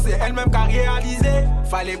 maintenant c'est elle-même qui a réalisé.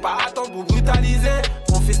 Fallait pas attendre pour brutaliser.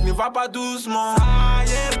 Mon fils ne va pas doucement. Ça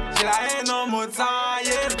y est, j'ai la haine en mode ça y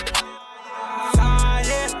est. Ça y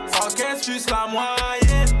est, 115 plus la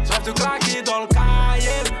moyenne. J'rêve de claquer dans le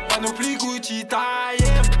cahier. Panoplie Gucci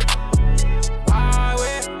taillé. Ah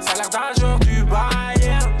ouais, ça a l'air d'un joueur du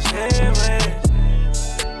Bayern. J'aimerais.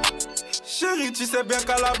 Chérie, tu sais bien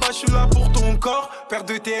qu'à la base, je suis là pour ton corps. Père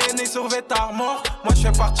de TN et survêt ta mort. Moi, je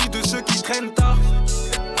fais partie de ceux qui traînent tard.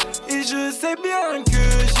 Et je sais bien que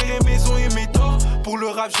j'ai mes maisons et mes torts. Pour le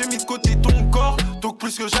rap, j'ai mis de côté ton corps. Donc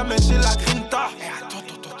plus que jamais, j'ai la grinta. Eh, attends.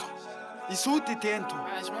 Ils sont où tes TN, toi?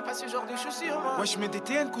 Je mets pas ce genre de chaussures, moi. Ouais, je mets des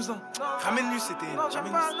TN, cousin. Ramène-lui ces TN. Non, j'aime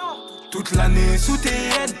pas, non. Toute l'année sous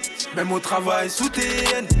TN, même au travail sous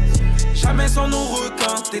TN. Jamais sans nos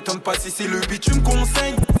requins. T'étonnes pas si c'est le bitume qu'on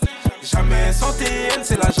saigne. Jamais sans TN,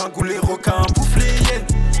 c'est la jungle où les requins bouffent les hyènes.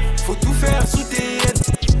 Faut tout faire sous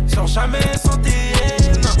TN, genre jamais sans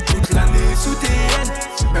TN. Toute l'année sous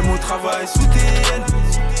TN, même au travail sous TN.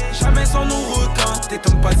 Jamais sans nos requins,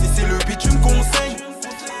 t'étonnes pas si c'est le bitume qu'on saigne.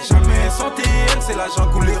 Jamais sans TN, c'est la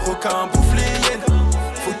jungle où les requins bouffent les hyènes.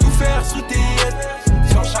 Faut tout faire sous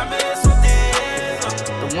TN, genre jamais sans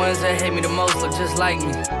TN. The ones that hate me the most look just like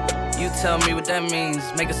me. You tell me what that means.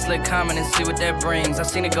 Make a slick comment and see what that brings. I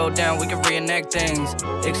seen it go down, we can reenact things.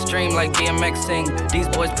 Extreme like DMXing. These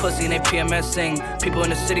boys pussy and they PMSing. People in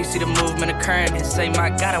the city see the movement occurring and say, my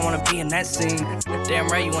God, I wanna be in that scene. Damn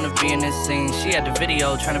right you wanna be in this scene. She had the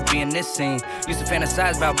video trying to be in this scene. Used to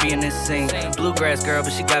fantasize about being this scene. Bluegrass girl,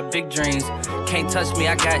 but she got big dreams. Can't touch me,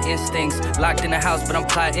 I got instincts. Locked in the house, but I'm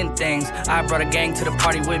plotting things. I brought a gang to the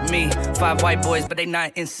party with me. 5 white boys, but they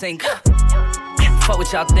not in sync. Fuck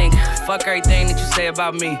what y'all think, fuck everything that you say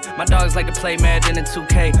about me. My dogs like to play Madden in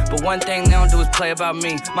 2K, but one thing they don't do is play about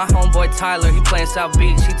me. My homeboy Tyler, he playin' South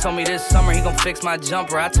Beach. He told me this summer he gon' fix my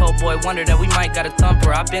jumper. I told Boy Wonder that we might got a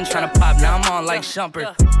thumper. I been tryna pop, now I'm on like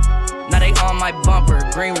Shumpert. Now they on my bumper.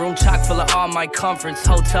 Green room chock full of all my comforts.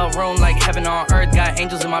 Hotel room like heaven on earth. Got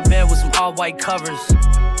angels in my bed with some all white covers.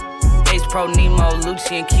 Ace Pro Nemo,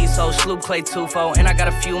 Lucci and Kiso, Sloop Clay Tufo, and I got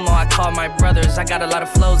a few more I call my brothers. I got a lot of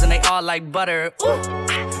flows and they all like butter. Ooh,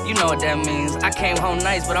 you know what that means. I came home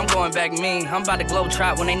nice, but I'm going back mean. I'm about to globe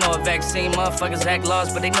trot when they know a vaccine. Motherfuckers act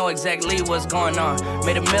lost, but they know exactly what's going on.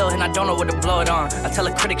 Made a meal and I don't know what to blow it on. I tell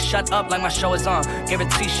a critic shut up like my show is on. Gave a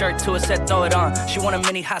t-shirt to her, said throw it on. She want a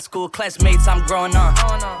mini high school classmates, I'm growing on.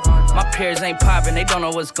 My peers ain't popping, they don't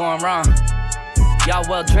know what's going wrong. Y'all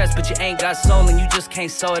well dressed, but you ain't got soul and you just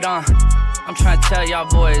can't sew it on. I'm trying to tell y'all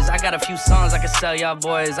boys, I got a few songs I can sell y'all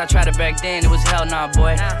boys. I tried it back then, it was hell nah,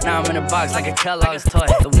 boy. Now I'm in a box like a Kellogg's toy.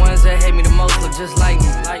 The ones that hate me the most look just like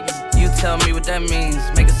me. You tell me what that means.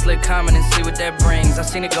 Make a slick comment and see what that brings. I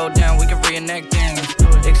seen it go down, we can reenact things.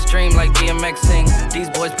 Extreme like DMXing.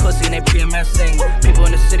 These boys pussy and they PMSing. People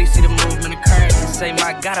in the city see the movement occurring and say,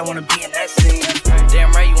 my God, I wanna be in that scene.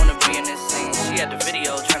 Damn right you wanna be in this scene. She had the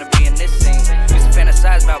video trying to be in this scene. Used to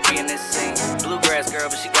fantasize about being this scene. Bluegrass girl,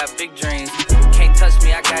 but she got big dreams. Can't touch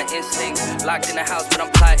me, I got instincts. Locked in the house, but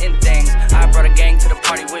I'm plotting things. I brought a gang to the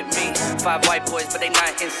party with me. 5 white boys, but they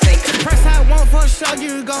not in sync. Press I want for sure,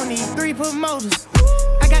 you gon' need 3 promoters.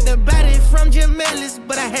 I got the body from Jim Ellis,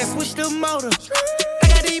 but I had switched the motor. I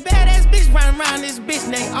got these badass bitch running around this bitch,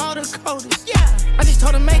 they all the coders. Yeah, I just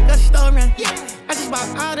told her make a story. Yeah, I just bought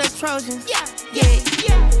all the Trojans. Yeah.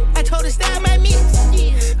 I told her style my mix.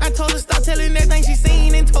 Yeah, I told her stop telling everything she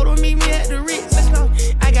seen and told her meet me at the Ritz. Let's go.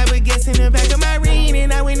 I got baguettes in the back of my ring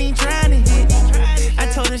and I went in trying to hit. I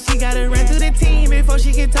told her she gotta run to the team before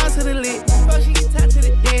she can talk to the lit.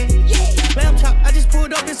 Lamb chop, I just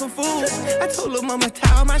pulled up in some food. I told her mama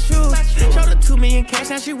tie all my shoes. Showed her 2 million cash,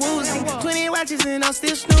 now she woozing. 20 watches and I'm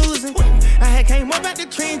still snoozing. I had came up out the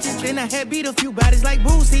trenches, then I had beat a few bodies like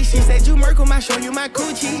Boosie. She said you Merkle, I show you my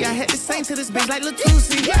coochie. I had to sing to this bitch like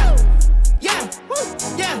Latusi. Yeah.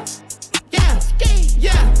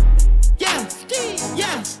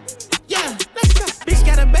 Let's go. Bitch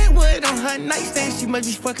got a backwood on her nightstand, she must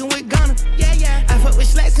be fucking with Ghana. Yeah. I fuck with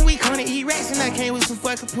slats and we gonna eat rats, and I came with some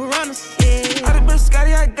fucking piranhas. Yeah. Out of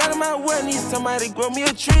Biscotti, I got in my way, need somebody grow me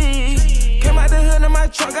a tree. Came out the hood in my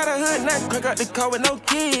trunk, got a hood nut, crack out the car with no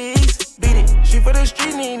keys. Beat it, she for the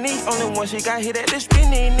street knee. Only one she got hit at the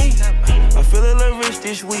spinny knee. I feel a little rich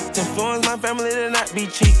this week, influence my family to not be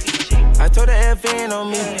cheap. I told her FN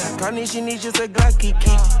on me, Carney she needs just a Glocky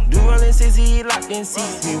key. Do rollin' 60, locked in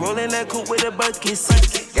seats. Me rollin' that coupe with a bucket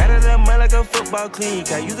seat. Got it up mud like a football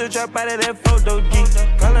clique. I use a drop out of that photo G.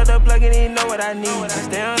 Call her the plug and he know what I need. I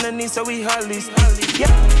stay on the knee so we hardly speak.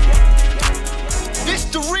 Yeah. This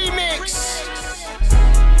the remix,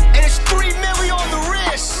 and it's 3 million on the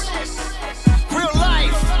wrist. Real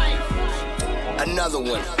life. A another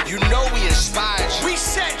one. You know we inspired you. We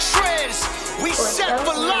set trends. We set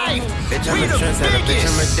for life. Bitch, I'm we a the trendsetter. Bitch,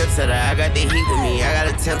 I'm a biggest. dipsetter. I got the heat with me. I got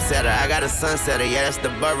a temp setter. I got a sunsetter. Yeah, that's the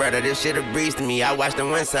butt rider. This shit a breeze to me. I watched the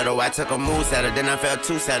wind settle. I took a mood setter. Then I felt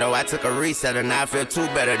two settle. I took a resetter. Now I feel two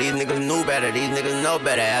better. These niggas knew better. These niggas know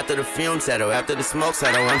better. After the fume settle. After the smoke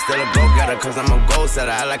settle. I'm still a go-getter. Cause I'm a goal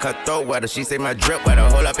setter. I like her throat wetter. She say my drip wetter.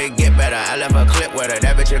 Hold up and get better. I left her clip with her.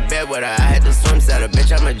 That bitch in bed with her. I had to swim setter.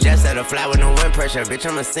 Bitch, I'm a jet setter. Fly with no wind pressure. Bitch,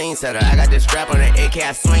 I'm a scene setter. I got this strap on the AK.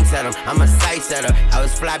 I swing set 'em. I'm a sight setter. I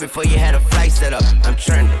was fly before you had a flight set up. I'm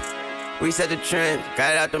trending. We set the trend.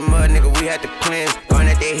 Got it out the mud, nigga. We had to cleanse. Going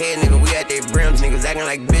at their head, nigga. We at their brims. Niggas acting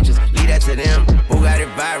like bitches. Leave that to them. Who got it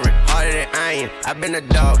vibrant? Harder than iron. I been a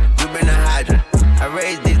dog. You been a hydrant. I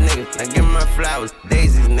raised these niggas. I give them my flowers.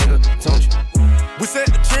 Daisies, nigga. Don't you? We set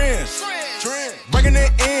the trends. Bringing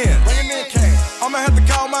it in. I'ma have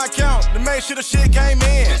to call my account to make sure the shit came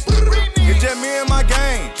in. It's just me and my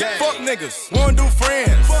gang. Fuck niggas. Wanna do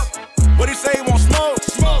friends. What he say, he want smoke?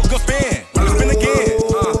 We gon' spin. We gon' spin again.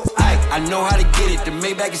 I know how to get it, the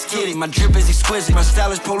Maybach is kitty. My drip is exquisite, my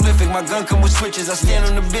style is prolific. My gun come with switches, I stand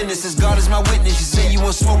on the business as God is my witness. You say you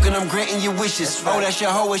want smoke and I'm granting your wishes. Oh, that's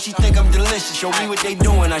your hoe and she think I'm delicious. Show me what they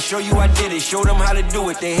doing, I show you I did it. Show them how to do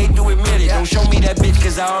it, they hate to admit it. Don't show me that bitch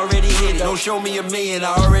cause I already hit it. Don't show me a million,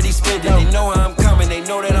 I already spent it. They know how I'm coming, they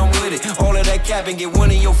know that I'm with it. All of that cap and get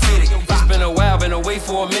one of your fitted. It's been a while, been away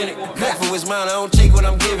for a minute. Back for his mind, I don't take what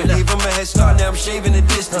I'm giving. Gave him a head start, now I'm shaving the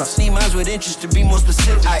distance. Need minds with interest to be more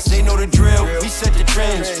specific. They know the drill, we set the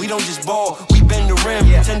trends. We don't just ball, we bend the rim.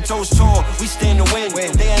 10 toes tall, we stay in the wind.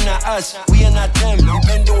 They are not us, we are not them. We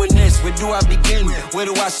been doing this, where do I begin? Where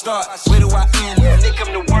do I start? Where do I end? When they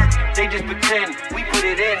come to work, they just pretend. We put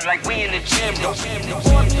it in like we in the gym.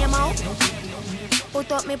 Open your mouth,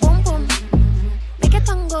 put up me boom boom, make it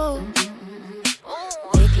tango.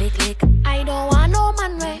 Click, click, click. I don't want no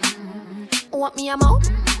man way. Want me a mouth,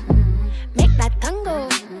 make that tango.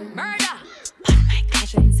 Murder.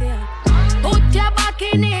 Put your back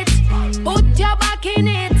in it, put your back in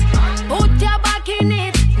it, put your back in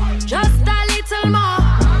it, just a little more.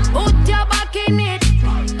 Put your back in it,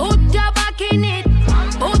 put your back in it,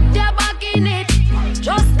 put your back in it,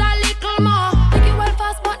 just a little more. Take it well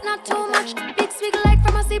fast but not too much. Big swig like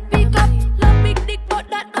from a sippy cup. Love big dick but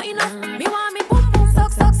that not enough. Me want me boom boom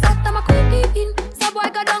suck suck suck. I'm a queen. So boy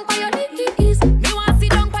go down for your knees. Me want sit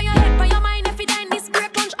down for your head for your mind. If you die in this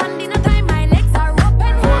break lunch and dinner time, my legs are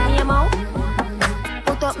open. Open your mouth.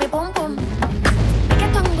 Put up me boom boom, make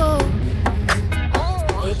it tango.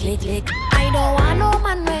 Click, click, click. I don't want no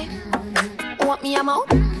man way. Want me a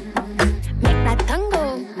mouth, make that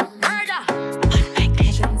tango. Murder.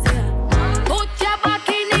 Put your back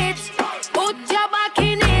in it, put your back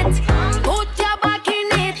in it, put your back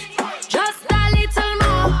in it, just a little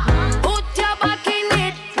more. Put your back in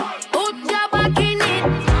it, put your back in it,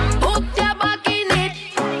 put your back in it,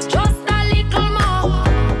 just a little more.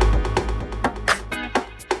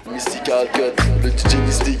 Mystical Cut, le DJ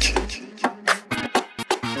Mystique.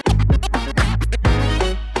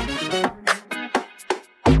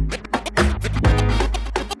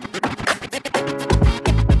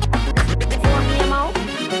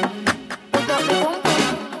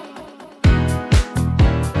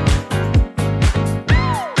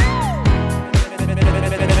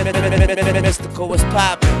 Mystical, what's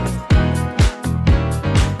poppin'?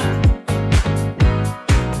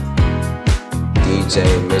 DJ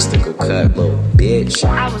Mystical Cut, little bitch.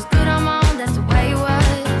 I was good on my own, that's the way it was.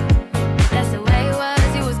 That's the way it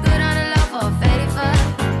was. You was good on the low for a faded fuck.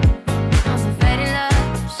 On some faded love.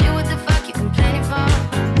 Shit, what the fuck you complaining for?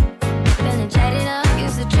 Feeling jaded up.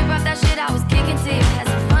 Used to trip off that shit I was kicking to you. Had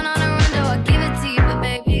some fun on the run, though I give it to you. But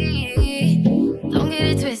baby, don't get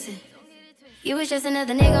it twisted. You was just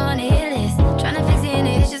another nigga on the hit list. Tryna fix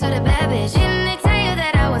any issues with a bad bitch. Didn't they tell you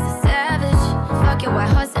that I was a savage? Fuck your white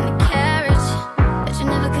horse and the carriage. But you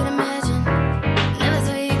never could imagine. Never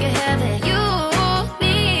thought you could have it. You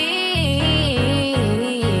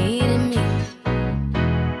needed me.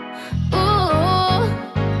 Ooh,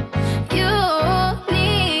 you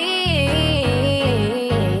needed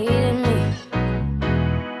me.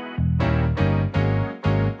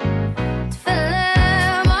 To feel a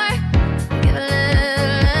little more, give a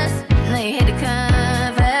little less. Know you hate to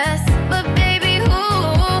confess, but baby, who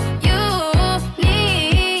you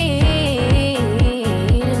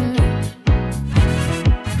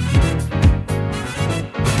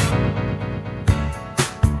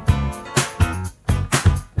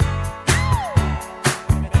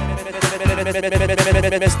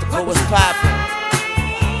Mystical, what's poppin'?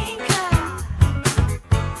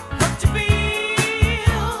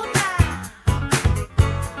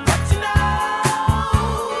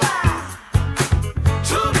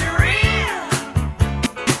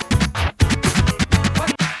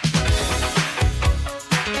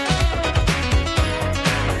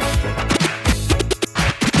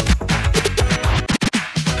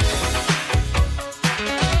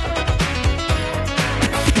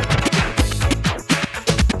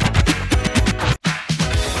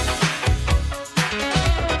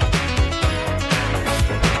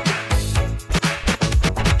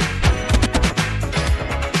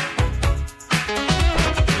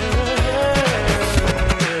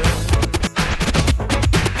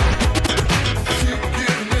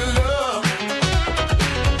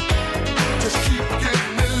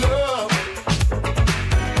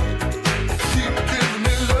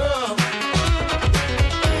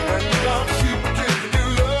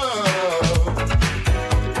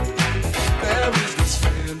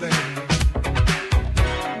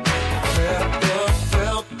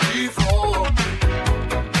 before.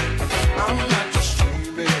 I'm not just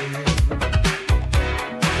dreaming.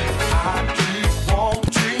 I keep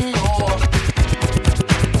wanting more.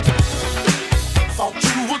 Thought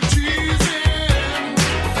you were teasing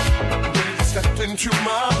when you stepped into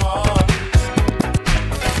my heart.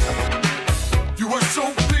 You were so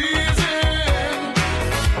pleasing.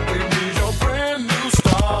 Baby, your brand new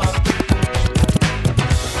start.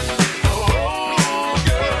 Oh,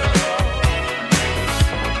 girl,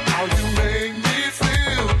 how you make me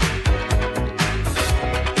feel.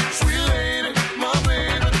 Sweet lady, my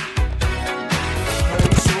baby,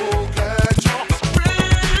 I'm so glad you're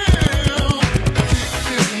real. Keep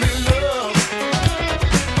giving me love.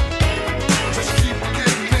 Just keep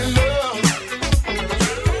giving me love.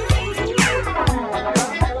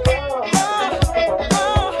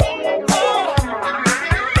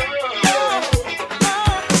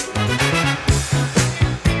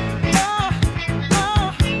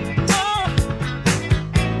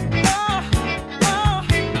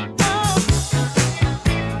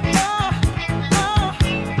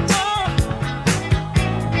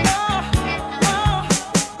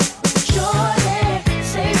 Shorty,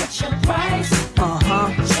 say what's your price?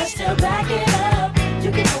 Just to back it up,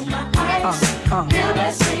 you can hold my ice. Now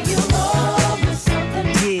let's say you owe me something.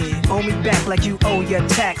 Yeah, owe me back like you owe your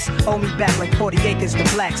tax. Owe me back like 40 acres to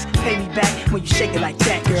blacks. Pay me back when you shake it like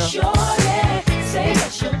that, girl. Shorty, say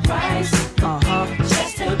what's your price?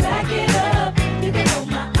 Just to back it up, you can hold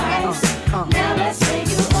my ice. Now let's say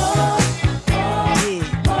you owe.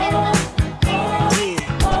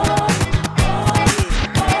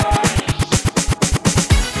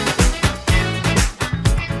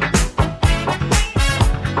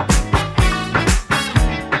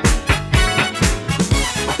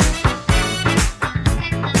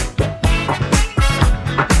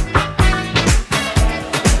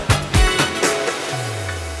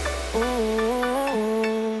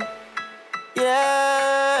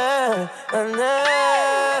 Yeah, and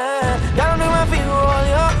then girl, me want feel all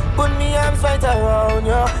you, put me arms right around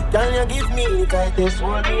you. Girl, you give me the tightest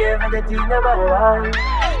hold me ever get in your body.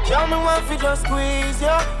 Girl, me want feel just squeeze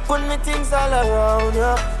you, put me things all around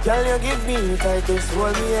you. Girl, you give me the tightest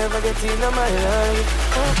hold me ever get in my life.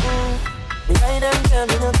 Me guy them tell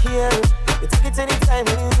me no care. You take it anytime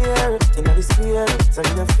when you hear it. You know this fear, so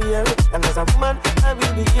you don't fear it. And as a woman, I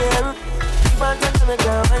will be here. Keep on talking to me,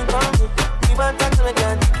 girl, I'm on me. Keep on talking to me,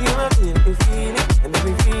 girl, keep on feeling. Me feel it, and make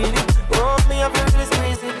me feel it. Oh, me up, you really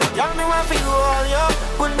squeeze it. Y'all me want to feel all you.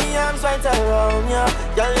 Put me arms right around you.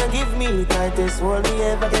 Y'all you give me the tightest hold me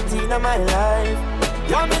ever get in my life.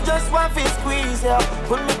 Y'all me just want to squeeze you.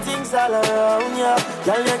 Put me things all around you.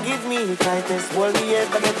 Y'all you give me the tightest hold me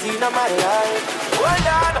ever get in my life. Hold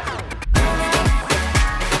on.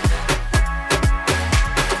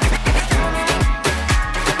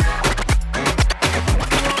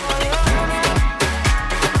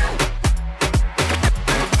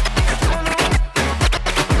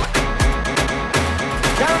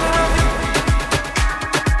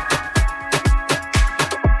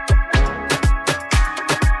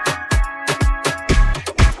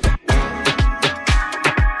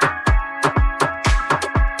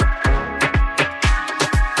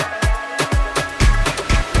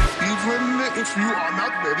 If you are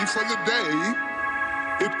not ready for the day,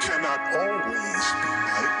 it cannot always be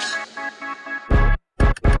night.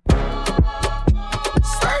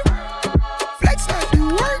 Flex out do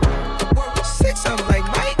work. 6 I'm like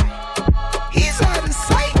Mike. He's out of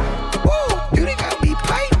sight. Whoa, you got me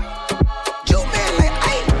pipe. You man like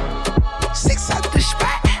Ike. 6 out the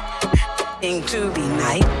spot. Into the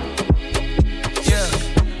night. Yeah,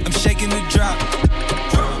 I'm shaking the drop.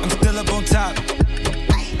 I'm still up on top.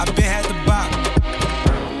 I've been had the bop.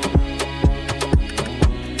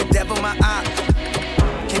 The devil my eye.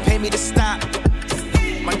 Can't pay me to stop.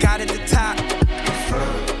 My God at the top.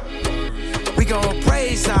 We gon'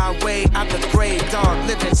 praise our way out the grave, dog.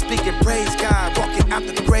 Living, speaking, praise God. Walking out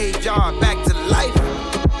the graveyard, back to life.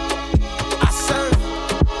 I serve,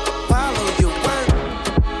 follow your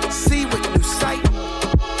word. See with new sight.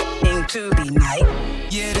 Into the night.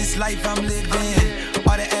 Yeah, this life I'm living.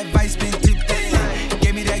 All the advice been tipped in.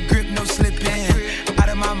 Gave me that grip, no slipping. Out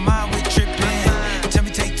of my mind with tripping. Tell me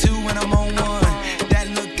take 2 when I'm on 1. That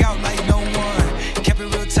look out like no one. Kept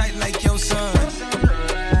it real tight like your son.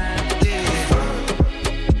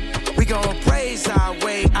 Yeah. We gon' praise our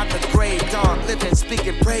way out the grave, dog. Living,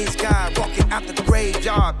 speaking, praise God. Walking out the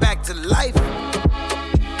graveyard, back to life.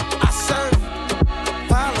 I serve,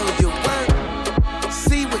 follow your word.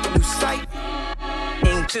 See with new sight.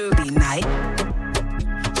 Into the night.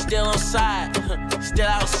 Still on side, still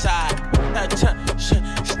outside.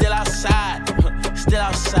 Still outside, still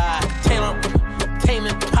outside. outside. Tame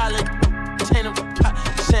Impala,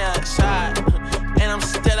 stay outside. And I'm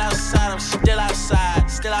still outside,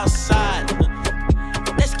 still outside.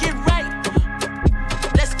 Let's get right.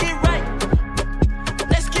 Let's get right.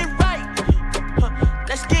 Let's get right.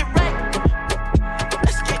 Let's get right.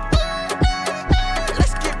 Let's get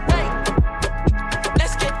right.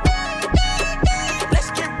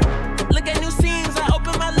 Let's get look at new scenes. I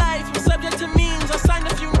open my life. I'm subject to memes. I signed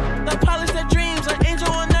a few. I polish their dreams. An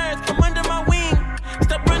angel on earth. Come under my wing.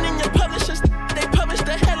 Stop running your publishers. They publish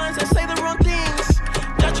the headlines that say the wrong things.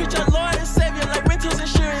 Y'all treat your Lord and Savior like rentals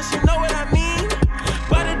insurance. You know what I mean?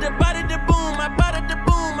 Body the boom. I bought the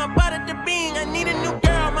boom. I bought the bing. I need a new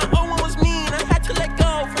girl. My old one was mean. I had to let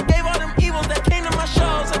go. Forgave all them evils that came to my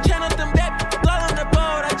shows. I channeled them back all on the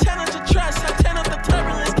boat. I challenged your trust. I channeled the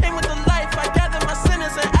turbulence. Came with the life. I gathered my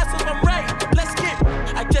sinners and asked if I'm right.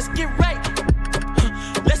 I just get right.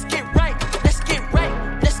 Let's get right. Let's get right.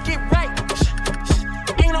 Let's get right.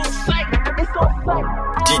 Ain't on sight. It's on sight.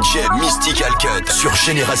 DJ Mystical Cut sur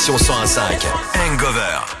Génération 101.5.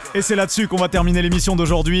 Hangover. Et c'est là-dessus qu'on va terminer l'émission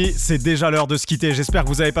d'aujourd'hui. C'est déjà l'heure de se quitter. J'espère que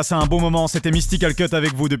vous avez passé un bon moment. C'était Mystical Cut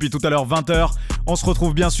avec vous depuis tout à l'heure 20h. On se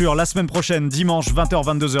retrouve bien sûr la semaine prochaine, dimanche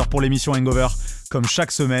 20h-22h pour l'émission Hangover, comme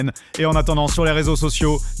chaque semaine. Et en attendant, sur les réseaux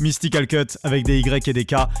sociaux, Mystical Cut avec des Y et des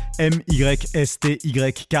K,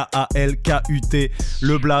 MYSTYKALKUT,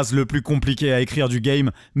 le blaze le plus compliqué à écrire du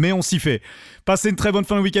game, mais on s'y fait. Passez une très bonne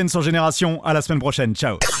fin de week-end sur Génération. À la semaine prochaine.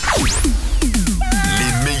 Ciao.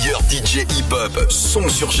 Les meilleurs DJ hip-hop sont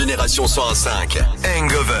sur Génération 101.5.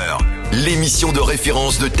 Hangover, l'émission de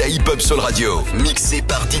référence de ta hip-hop soul radio. Mixée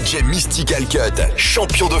par DJ Mystical Cut,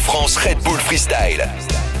 champion de France Red Bull Freestyle.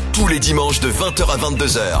 Tous les dimanches de 20h à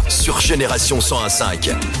 22h sur Génération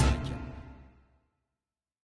 101.5.